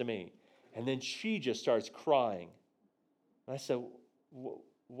sitting next to me. And then she just starts crying. And I said,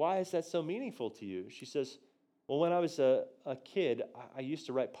 why is that so meaningful to you? She says, well, when I was a kid, I used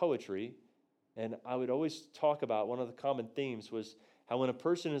to write poetry. And I would always talk about one of the common themes was how when a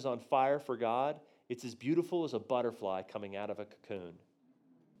person is on fire for God, It's as beautiful as a butterfly coming out of a cocoon.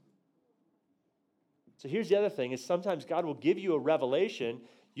 So here's the other thing, is sometimes God will give you a revelation.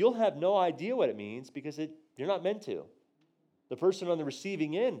 You'll have no idea what it means because you're not meant to. The person on the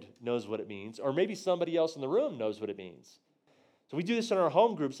receiving end knows what it means, or maybe somebody else in the room knows what it means. So we do this in our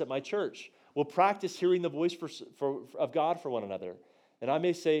home groups at my church. We'll practice hearing the voice of God for one another. And I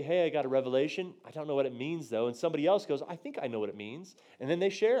may say, hey, I got a revelation. I don't know what it means, though. And somebody else goes, I think I know what it means. And then they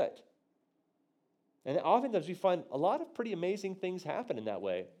share it. And oftentimes we find a lot of pretty amazing things happen in that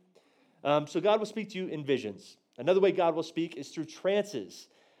way. So God will speak to you in visions. Another way God will speak is through trances.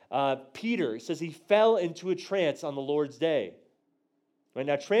 Peter says he fell into a trance on the Lord's day. Right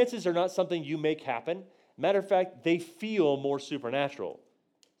now, trances are not something you make happen. Matter of fact, they feel more supernatural.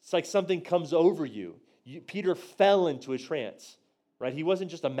 It's like something comes over you. Peter fell into a trance. Right? He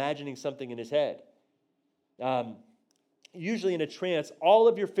wasn't just imagining something in his head. Usually in a trance, all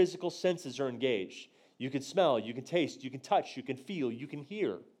of your physical senses are engaged. You can smell, you can taste, you can touch, you can feel, you can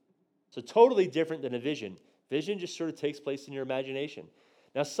hear. So totally different than a vision. Vision just sort of takes place in your imagination.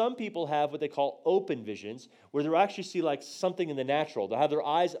 Now, some people have what they call open visions, where they'll actually see like something in the natural. They'll have their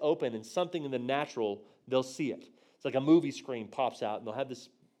eyes open and something in the natural, they'll see it. It's like a movie screen pops out and they'll have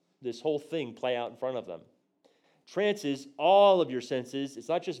this whole thing play out in front of them. Trances, all of your senses. It's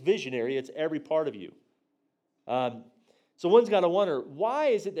not just visionary, it's every part of you. So one's got to wonder, why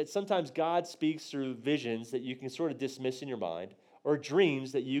is it that sometimes God speaks through visions that you can sort of dismiss in your mind, or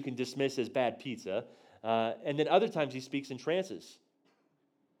dreams that you can dismiss as bad pizza, and then other times he speaks in trances?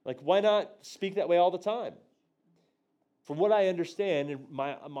 Like, why not speak that way all the time? From what I understand, and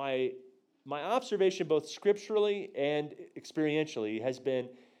my observation both scripturally and experientially has been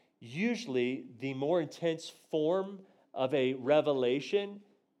usually the more intense form of a revelation,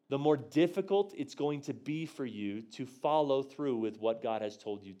 the more difficult it's going to be for you to follow through with what God has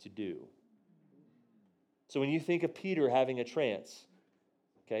told you to do. So when you think of Peter having a trance,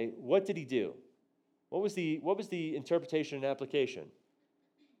 okay, what did he do? What was the interpretation and application?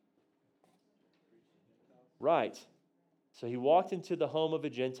 Right. So he walked into the home of a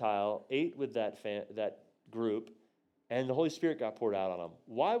Gentile, ate with that group, and the Holy Spirit got poured out on him.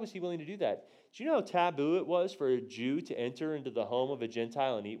 Why was he willing to do that? Do you know how taboo it was for a Jew to enter into the home of a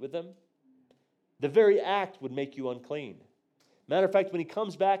Gentile and eat with them? The very act would make you unclean. Matter of fact, when he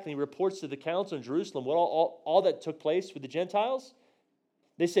comes back and he reports to the council in Jerusalem what all that took place with the Gentiles,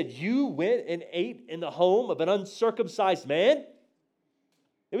 they said, you went and ate in the home of an uncircumcised man?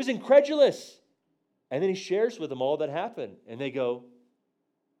 It was incredulous. And then he shares with them all that happened. And they go,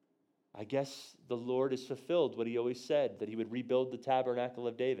 I guess the Lord has fulfilled what he always said, that he would rebuild the tabernacle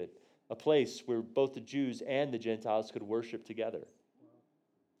of David, a place where both the Jews and the Gentiles could worship together.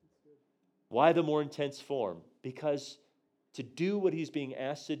 Why the more intense form? Because to do what he's being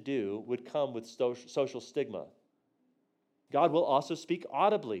asked to do would come with social stigma. God will also speak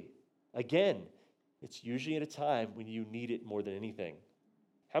audibly. Again, it's usually at a time when you need it more than anything.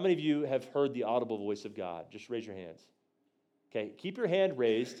 How many of you have heard the audible voice of God? Just raise your hands. Okay, keep your hand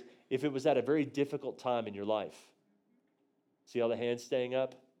raised if it was at a very difficult time in your life. See all the hands staying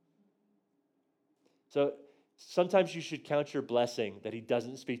up? So sometimes you should count your blessing that he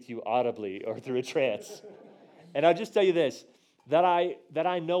doesn't speak to you audibly or through a trance. And I'll just tell you this, that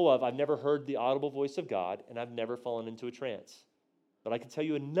I know of, I've never heard the audible voice of God, and I've never fallen into a trance. But I can tell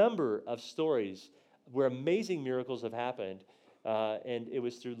you a number of stories where amazing miracles have happened, and it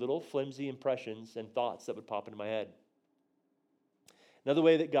was through little flimsy impressions and thoughts that would pop into my head. Another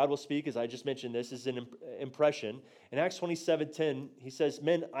way that God will speak, as I just mentioned this, is an impression. In Acts 27:10, he says,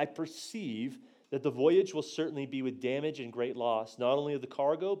 men, I perceive that the voyage will certainly be with damage and great loss, not only of the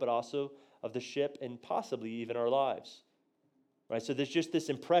cargo, but also of the ship and possibly even our lives. Right? So there's just this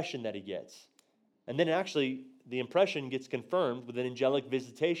impression that he gets. And then actually, the impression gets confirmed with an angelic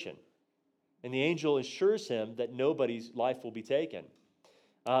visitation. And the angel assures him that nobody's life will be taken.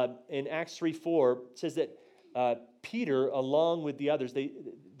 In Acts 3:4, it says that Peter, along with the others,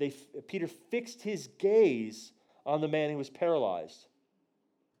 Peter fixed his gaze on the man who was paralyzed.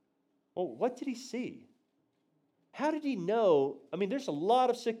 Well, what did he see? How did he know? I mean, there's a lot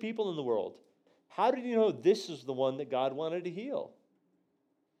of sick people in the world. How did he know this is the one that God wanted to heal?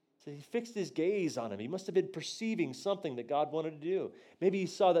 So he fixed his gaze on him. He must have been perceiving something that God wanted to do. Maybe he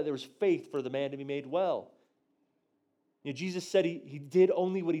saw that there was faith for the man to be made well. You know, Jesus said he did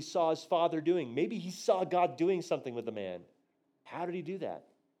only what he saw his Father doing. Maybe he saw God doing something with the man. How did he do that?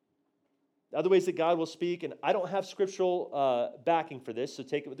 Other ways that God will speak, and I don't have scriptural backing for this, so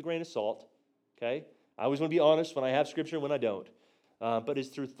take it with a grain of salt. Okay? I always want to be honest when I have scripture and when I don't. But it's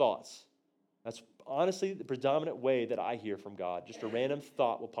through thoughts. That's honestly the predominant way that I hear from God. Just a random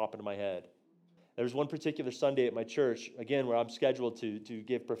thought will pop into my head. There was one particular Sunday at my church, again, where I'm scheduled to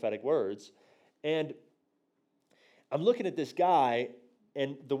give prophetic words. And I'm looking at this guy,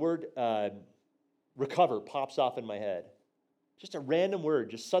 and the word recover pops off in my head. Just a random word,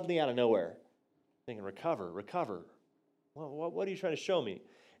 just suddenly out of nowhere. Thinking, recover. Well, what are you trying to show me?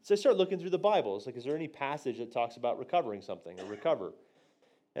 So I start looking through the Bible. It's like, is there any passage that talks about recovering something or recover?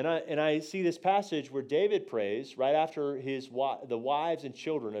 And I see this passage where David prays right after the wives and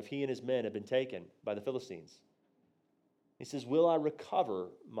children of he and his men have been taken by the Philistines. He says, will I recover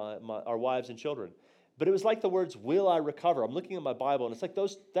our wives and children? But it was like the words, will I recover? I'm looking at my Bible, and it's like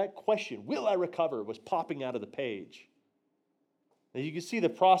that question, will I recover, was popping out of the page. And you can see the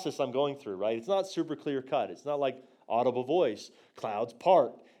process I'm going through, right? It's not super clear cut. It's not like audible voice, clouds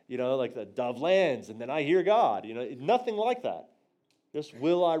part, like the dove lands, and then I hear God. Nothing like that. Just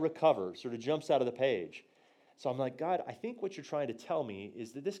will I recover sort of jumps out of the page. So I'm like, God, I think what you're trying to tell me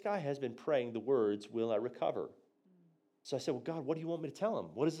is that this guy has been praying the words, will I recover? So I said, well, God, what do you want me to tell him?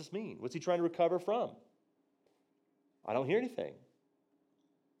 What does this mean? What's he trying to recover from? I don't hear anything.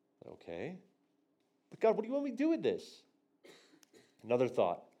 Okay. But God, what do you want me to do with this? Another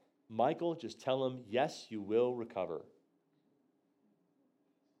thought. Michael, just tell him, yes, you will recover.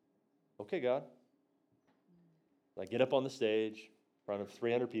 Okay, God. I get up on the stage in front of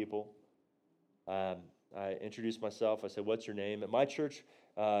 300 people. I introduced myself. I said, what's your name? At my church,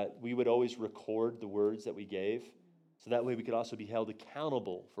 we would always record the words that we gave, so that way we could also be held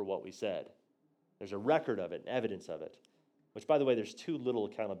accountable for what we said. There's a record of it, evidence of it, which, by the way, there's too little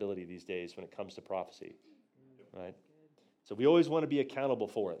accountability these days when it comes to prophecy, right? So we always want to be accountable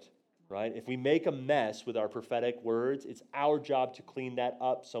for it, right? If we make a mess with our prophetic words, it's our job to clean that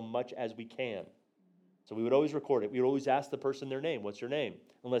up so much as we can. So we would always record it. We would always ask the person their name. What's your name?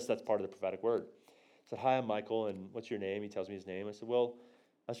 Unless that's part of the prophetic word. I said, hi, I'm Michael, and what's your name? He tells me his name. I said, well,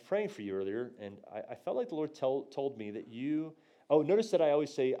 I was praying for you earlier, and I felt like the Lord told me that you... Oh, notice that I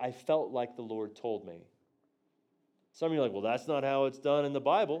always say, I felt like the Lord told me. Some of you are like, well, that's not how it's done in the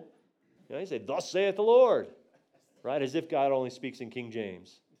Bible. You say, thus saith the Lord, right? As if God only speaks in King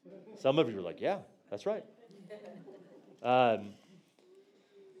James. Some of you are like, yeah, that's right.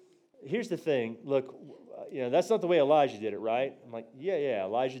 Here's the thing. Look, that's not the way Elijah did it, right? I'm like, yeah,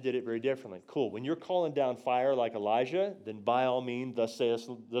 Elijah did it very differently. Cool. When you're calling down fire like Elijah, then by all means, thus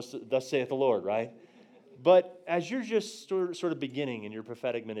saith the Lord, right? But as you're just sort of beginning in your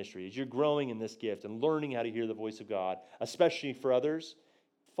prophetic ministry, as you're growing in this gift and learning how to hear the voice of God, especially for others,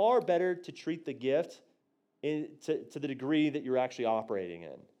 far better to treat the gift to the degree that you're actually operating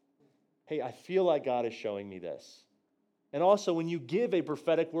in. Hey, I feel like God is showing me this. And also, when you give a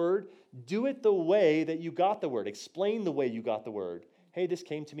prophetic word, do it the way that you got the word. Explain the way you got the word. Hey, this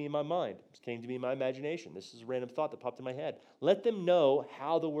came to me in my mind. This came to me in my imagination. This is a random thought that popped in my head. Let them know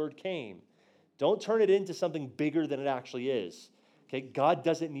how the word came. Don't turn it into something bigger than it actually is. Okay, God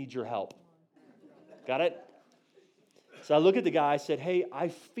doesn't need your help. Got it? So I look at the guy, I said, hey, I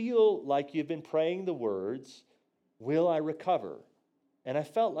feel like you've been praying the words, will I recover? And I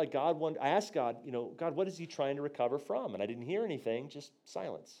felt like I asked God, God, what is he trying to recover from? And I didn't hear anything, just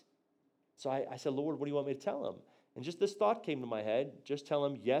silence. So I said, Lord, what do you want me to tell him? And just this thought came to my head, just tell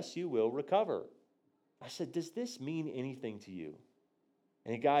him, yes, you will recover. I said, does this mean anything to you?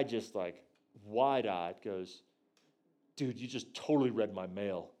 And the guy just like wide-eyed goes, dude, you just totally read my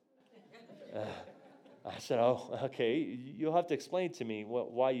mail. I said, oh, okay, you'll have to explain to me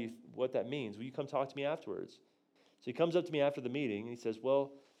what that means. Will you come talk to me afterwards? So he comes up to me after the meeting, and he says,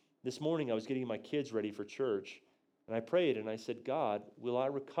 well, this morning I was getting my kids ready for church, and I prayed, and I said, God, will I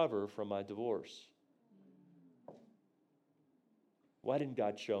recover from my divorce? Why didn't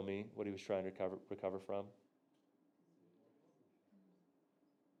God show me what he was trying to recover from?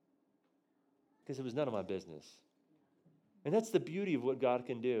 Because it was none of my business. And that's the beauty of what God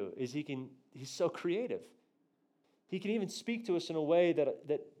can do, is he's so creative. He can even speak to us in a way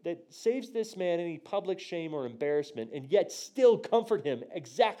that saves this man any public shame or embarrassment, and yet still comfort him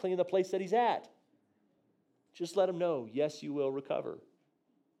exactly in the place that he's at. Just let him know, yes, you will recover.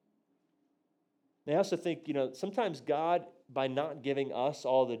 And I also think, sometimes God, by not giving us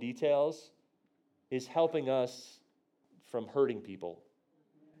all the details, is helping us from hurting people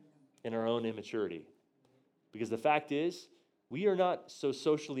in our own immaturity. Because the fact is, we are not so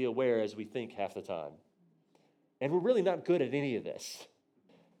socially aware as we think half the time. And we're really not good at any of this.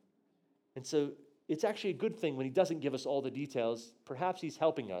 And so it's actually a good thing when he doesn't give us all the details. Perhaps he's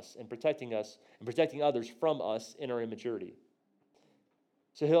helping us and protecting others from us in our immaturity.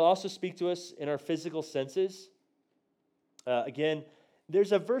 So he'll also speak to us in our physical senses. Again,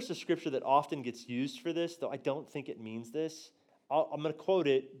 there's a verse of scripture that often gets used for this, though I don't think it means this. I'm going to quote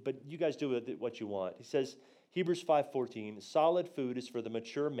it, but you guys do with it what you want. He says, Hebrews 5:14, solid food is for the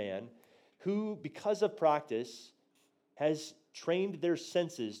mature man who, because of practice, has trained their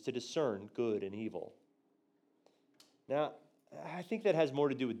senses to discern good and evil. Now, I think that has more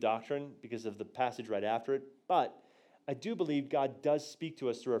to do with doctrine because of the passage right after it, but I do believe God does speak to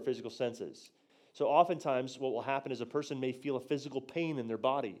us through our physical senses. So oftentimes what will happen is a person may feel a physical pain in their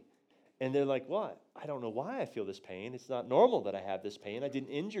body. And they're like, what? I don't know why I feel this pain. It's not normal that I have this pain. I didn't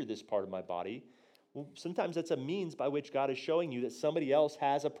injure this part of my body. Well, sometimes that's a means by which God is showing you that somebody else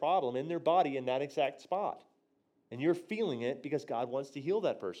has a problem in their body in that exact spot. And you're feeling it because God wants to heal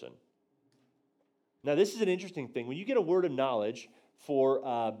that person. Now, this is an interesting thing. When you get a word of knowledge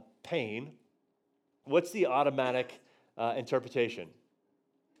for pain, what's the automatic interpretation?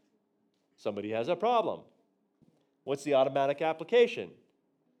 Somebody has a problem. What's the automatic application?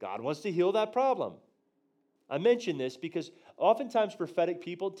 God wants to heal that problem. I mention this because oftentimes prophetic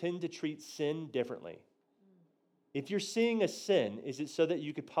people tend to treat sin differently. If you're seeing a sin, is it so that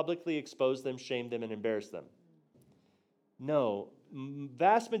you could publicly expose them, shame them, and embarrass them? No.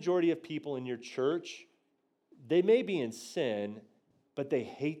 Vast majority of people in your church, they may be in sin, but they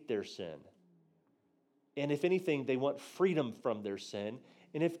hate their sin. And if anything, they want freedom from their sin.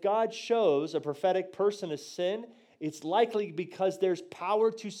 And if God shows a prophetic person a sin, it's likely because there's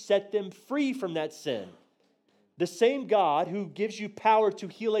power to set them free from that sin. The same God who gives you power to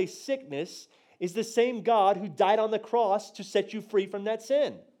heal a sickness is the same God who died on the cross to set you free from that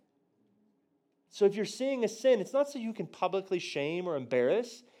sin. So if you're seeing a sin, it's not so you can publicly shame or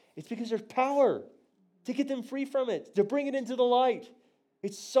embarrass. It's because there's power to get them free from it, to bring it into the light.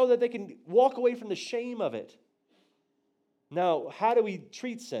 It's so that they can walk away from the shame of it. Now, how do we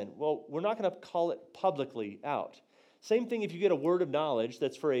treat sin? Well, we're not going to call it publicly out. Same thing if you get a word of knowledge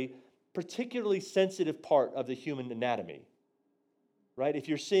that's for a particularly sensitive part of the human anatomy, right? If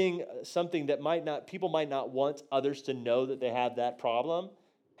you're seeing something that people might not want others to know that they have that problem,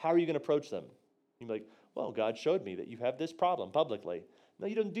 how are you going to approach them? You'd be like, well, God showed me that you have this problem publicly. No,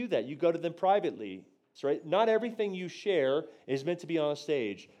 you don't do that. You go to them privately. So, right? Not everything you share is meant to be on a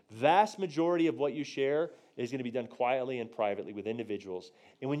stage. Vast majority of what you share is going to be done quietly and privately with individuals.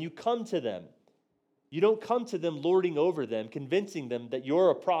 And when you come to them, you don't come to them lording over them, convincing them that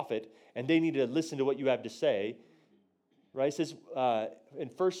you're a prophet and they need to listen to what you have to say. Right? It says in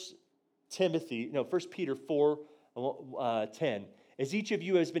 1 Peter 4:10, as each of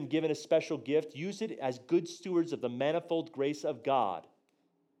you has been given a special gift, use it as good stewards of the manifold grace of God.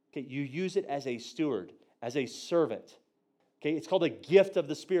 Okay, you use it as a steward, as a servant. Okay, it's called a gift of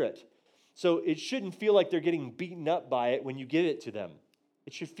the Spirit. So it shouldn't feel like they're getting beaten up by it when you give it to them.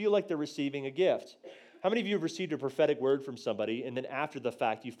 It should feel like they're receiving a gift. How many of you have received a prophetic word from somebody and then after the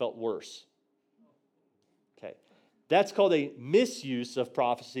fact you felt worse? Okay, that's called a misuse of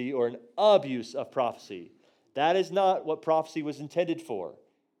prophecy or an abuse of prophecy. That is not what prophecy was intended for.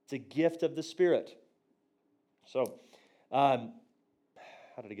 It's a gift of the Spirit. So, how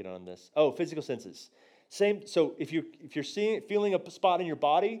did I get on this? Oh, physical senses. Same. So if you're feeling a spot in your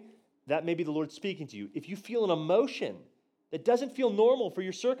body, that may be the Lord speaking to you. If you feel an emotion that doesn't feel normal for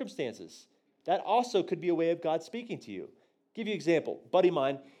your circumstances, that also could be a way of God speaking to you. Give you an example. Buddy of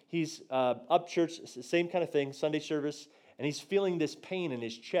mine, he's up church, same kind of thing, Sunday service, and he's feeling this pain in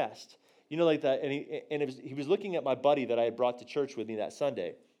his chest. You know, like that. And he was looking at my buddy that I had brought to church with me that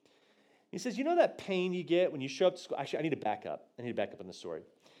Sunday. He says, you know that pain you get when you show up to school? Actually, I need to back up on the story.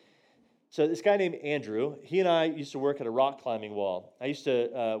 So this guy named Andrew, he and I used to work at a rock climbing wall. I used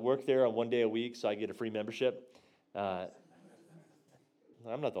to work there on one day a week, so I get a free membership. I'm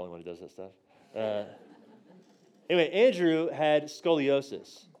not the only one who does that stuff. Anyway, Andrew had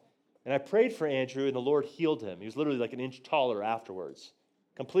scoliosis. And I prayed for Andrew, and the Lord healed him. He was literally like an inch taller afterwards.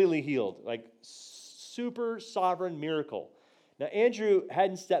 Completely healed. Like super sovereign miracle. Now, Andrew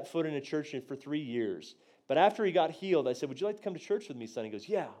hadn't stepped foot in a church for 3 years. But after he got healed, I said, would you like to come to church with me, son? He goes,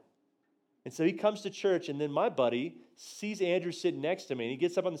 yeah. And so he comes to church, and then my buddy sees Andrew sitting next to me, and he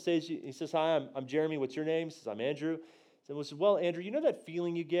gets up on the stage. He says, hi, I'm Jeremy. What's your name? He says, I'm Andrew. So I said, well, Andrew, you know that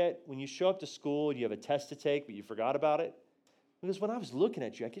feeling you get when you show up to school and you have a test to take, but you forgot about it? He goes, when I was looking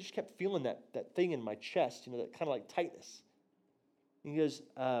at you, I just kept feeling that thing in my chest, you know, that kind of like tightness. And he goes,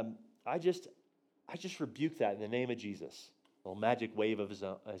 I just rebuke that in the name of Jesus. A little magic wave of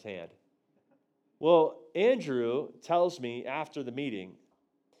his hand. Well, Andrew tells me after the meeting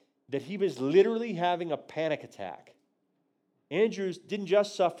that he was literally having a panic attack. Andrew didn't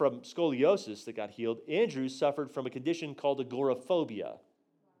just suffer from scoliosis that got healed. Andrew suffered from a condition called agoraphobia.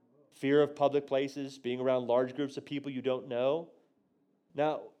 Fear of public places, being around large groups of people you don't know.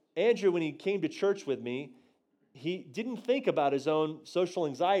 Now, Andrew, when he came to church with me, he didn't think about his own social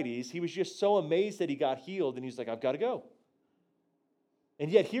anxieties. He was just so amazed that he got healed, and he's like, I've got to go. And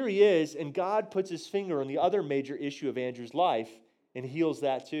yet here he is, and God puts his finger on the other major issue of Andrew's life and heals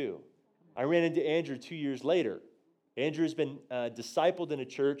that too. I ran into Andrew 2 years later. Andrew has been discipled in a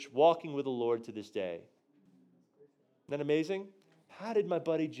church, walking with the Lord to this day. Isn't that amazing? How did my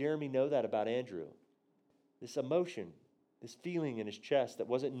buddy Jeremy know that about Andrew? This emotion, this feeling in his chest that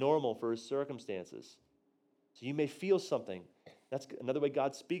wasn't normal for his circumstances. So you may feel something. That's another way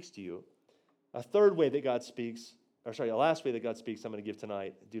God speaks to you. A third way that God speaks, a last way that God speaks I'm going to give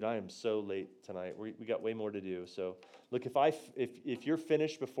tonight. Dude, I am so late tonight. We got way more to do. So look, if you're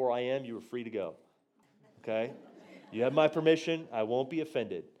finished before I am, you are free to go. Okay? You have my permission. I won't be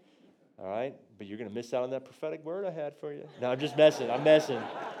offended. All right? But you're going to miss out on that prophetic word I had for you. No, I'm just messing. I'm messing.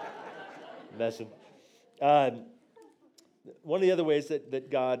 One of the other ways that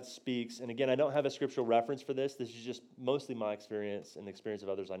God speaks, and again, I don't have a scriptural reference for this. This is just mostly my experience and the experience of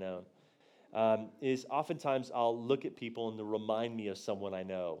others I know, is oftentimes I'll look at people and they'll remind me of someone I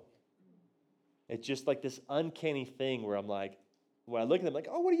know. It's just like this uncanny thing where I'm like, when I look at them, like,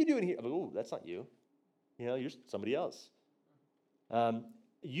 oh, what are you doing here? I'm like, oh, that's not you. You know, you're somebody else.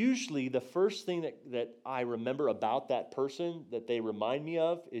 Usually the first thing that I remember about that person that they remind me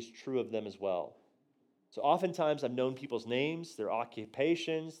of is true of them as well. So oftentimes I've known people's names, their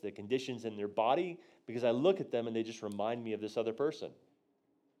occupations, the conditions in their body, because I look at them and they just remind me of this other person.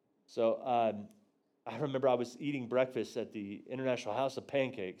 So I remember I was eating breakfast at the International House of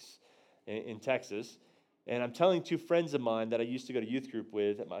Pancakes in Texas, and I'm telling two friends of mine that I used to go to youth group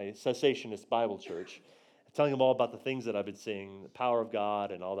with at my cessationist Bible church, telling them all about the things that I've been seeing, the power of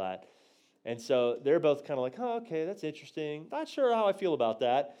God and all that. And so they're both kind of like, oh, okay, that's interesting. Not sure how I feel about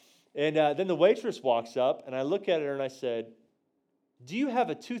that. And then the waitress walks up, and I look at her, and I said, do you have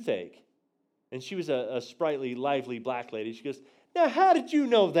a toothache? And she was a sprightly, lively black lady. She goes, now, how did you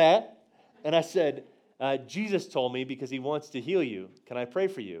know that? And I said, Jesus told me because he wants to heal you. Can I pray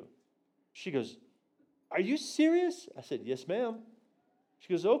for you? She goes, are you serious? I said, yes, ma'am. She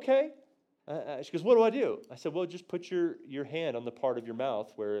goes, okay. She goes, what do I do? I said, well, just put your hand on the part of your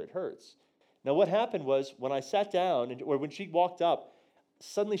mouth where it hurts. Now, what happened was when I sat down, or when she walked up,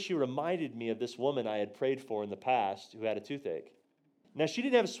 suddenly she reminded me of this woman I had prayed for in the past who had a toothache. Now, she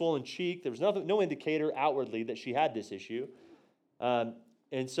didn't have a swollen cheek. There was no indicator outwardly that she had this issue.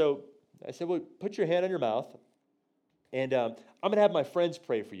 And so I said, well, put your hand on your mouth, and I'm going to have my friends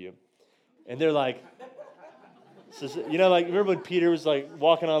pray for you. And they're like, you know, like, remember when Peter was like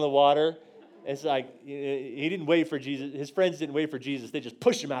walking on the water? It's like, he didn't wait for Jesus. His friends didn't wait for Jesus. They just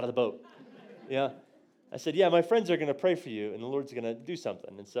pushed him out of the boat. Yeah. I said, yeah, my friends are going to pray for you, and the Lord's going to do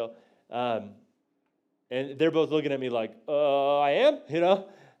something. And so, and they're both looking at me like, I am, you know?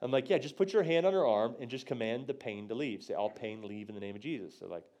 I'm like, yeah, just put your hand on her arm and just command the pain to leave. Say, all pain, leave in the name of Jesus. They're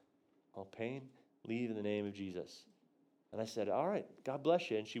like, all pain, leave in the name of Jesus. And I said, all right, God bless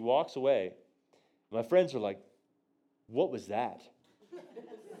you. And she walks away. My friends are like, what was that?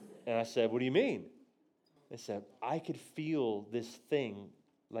 And I said, what do you mean? They said, I could feel this thing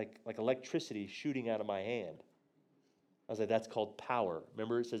like electricity shooting out of my hand. I was like, that's called power.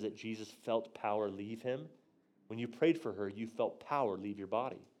 Remember it says that Jesus felt power leave him? When you prayed for her, you felt power leave your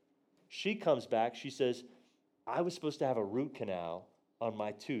body. She comes back, she says, I was supposed to have a root canal on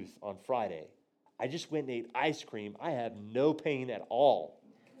my tooth on Friday. I just went and ate ice cream. I have no pain at all.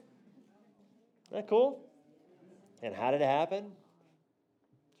 Isn't that cool? And how did it happen? It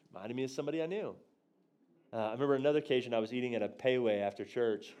reminded me of somebody I knew. I remember another occasion I was eating at a payway after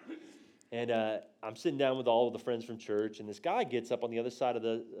church, and I'm sitting down with all of the friends from church, and this guy gets up on the other side of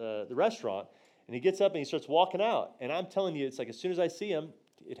the restaurant, and he gets up and he starts walking out. And I'm telling you, it's like as soon as I see him,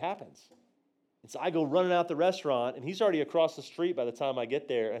 it happens. And so I go running out the restaurant, and he's already across the street by the time I get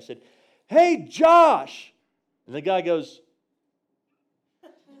there. I said, hey, Josh! And the guy goes,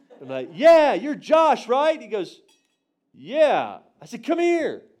 I'm like, yeah, you're Josh, right? He goes, yeah. I said, come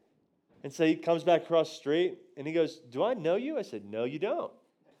here. And so he comes back across the street, and he goes, do I know you? I said, no, you don't.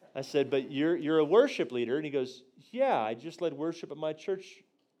 I said, but you're a worship leader. And he goes, yeah, I just led worship at my church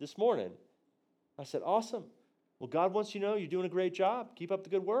this morning. I said, awesome. Well, God wants you to know you're doing a great job. Keep up the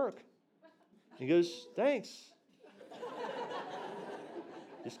good work. He goes, thanks.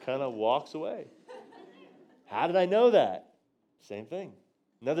 Just kind of walks away. How did I know that? Same thing.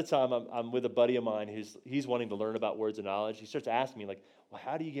 Another time, I'm with a buddy of mine he's wanting to learn about words of knowledge. He starts asking me, like, well,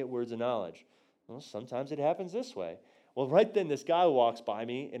 how do you get words of knowledge? Well, sometimes it happens this way. Well, right then, this guy walks by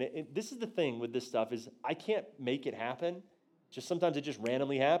me, and this is the thing with this stuff is I can't make it happen. Just sometimes it just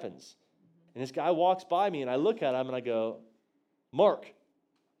randomly happens. And this guy walks by me, and I look at him, and I go, Mark.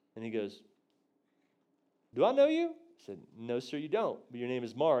 And he goes, do I know you? I said, no, sir, you don't. But your name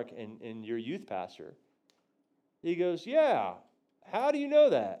is Mark, and you're a youth pastor. He goes, yeah. How do you know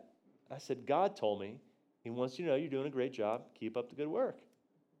that? I said, God told me. He wants you to know you're doing a great job. Keep up the good work.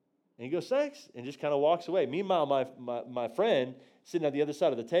 And he goes, thanks, and just kind of walks away. Meanwhile, my friend sitting at the other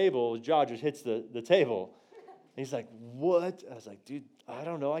side of the table, his jaw just hits the table. And he's like, what? I was like, dude, I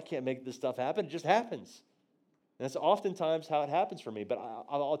don't know. I can't make this stuff happen. It just happens. And that's oftentimes how it happens for me. But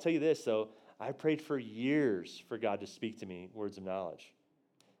I'll tell you this, though. I prayed for years for God to speak to me words of knowledge.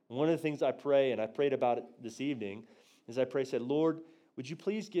 One of the things I pray, and I prayed about it this evening, is I said, Lord, would you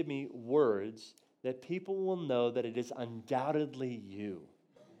please give me words that people will know that it is undoubtedly you?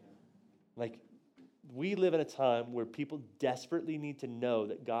 Like, we live in a time where people desperately need to know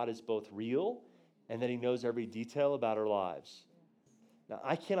that God is both real and that he knows every detail about our lives. Now,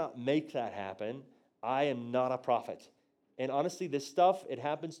 I cannot make that happen. I am not a prophet. And honestly, this stuff, it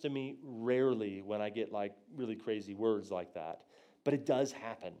happens to me rarely when I get like really crazy words like that. But it does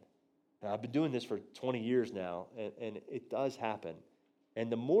happen. And I've been doing this for 20 years now, and it does happen.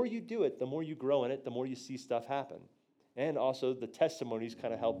 And the more you do it, the more you grow in it, the more you see stuff happen. And also the testimonies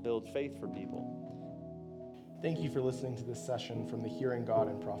kind of help build faith for people. Thank you for listening to this session from the Hearing God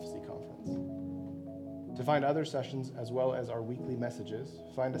in Prophecy Conference. To find other sessions as well as our weekly messages,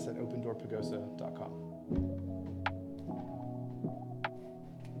 find us at opendoorpagosa.com.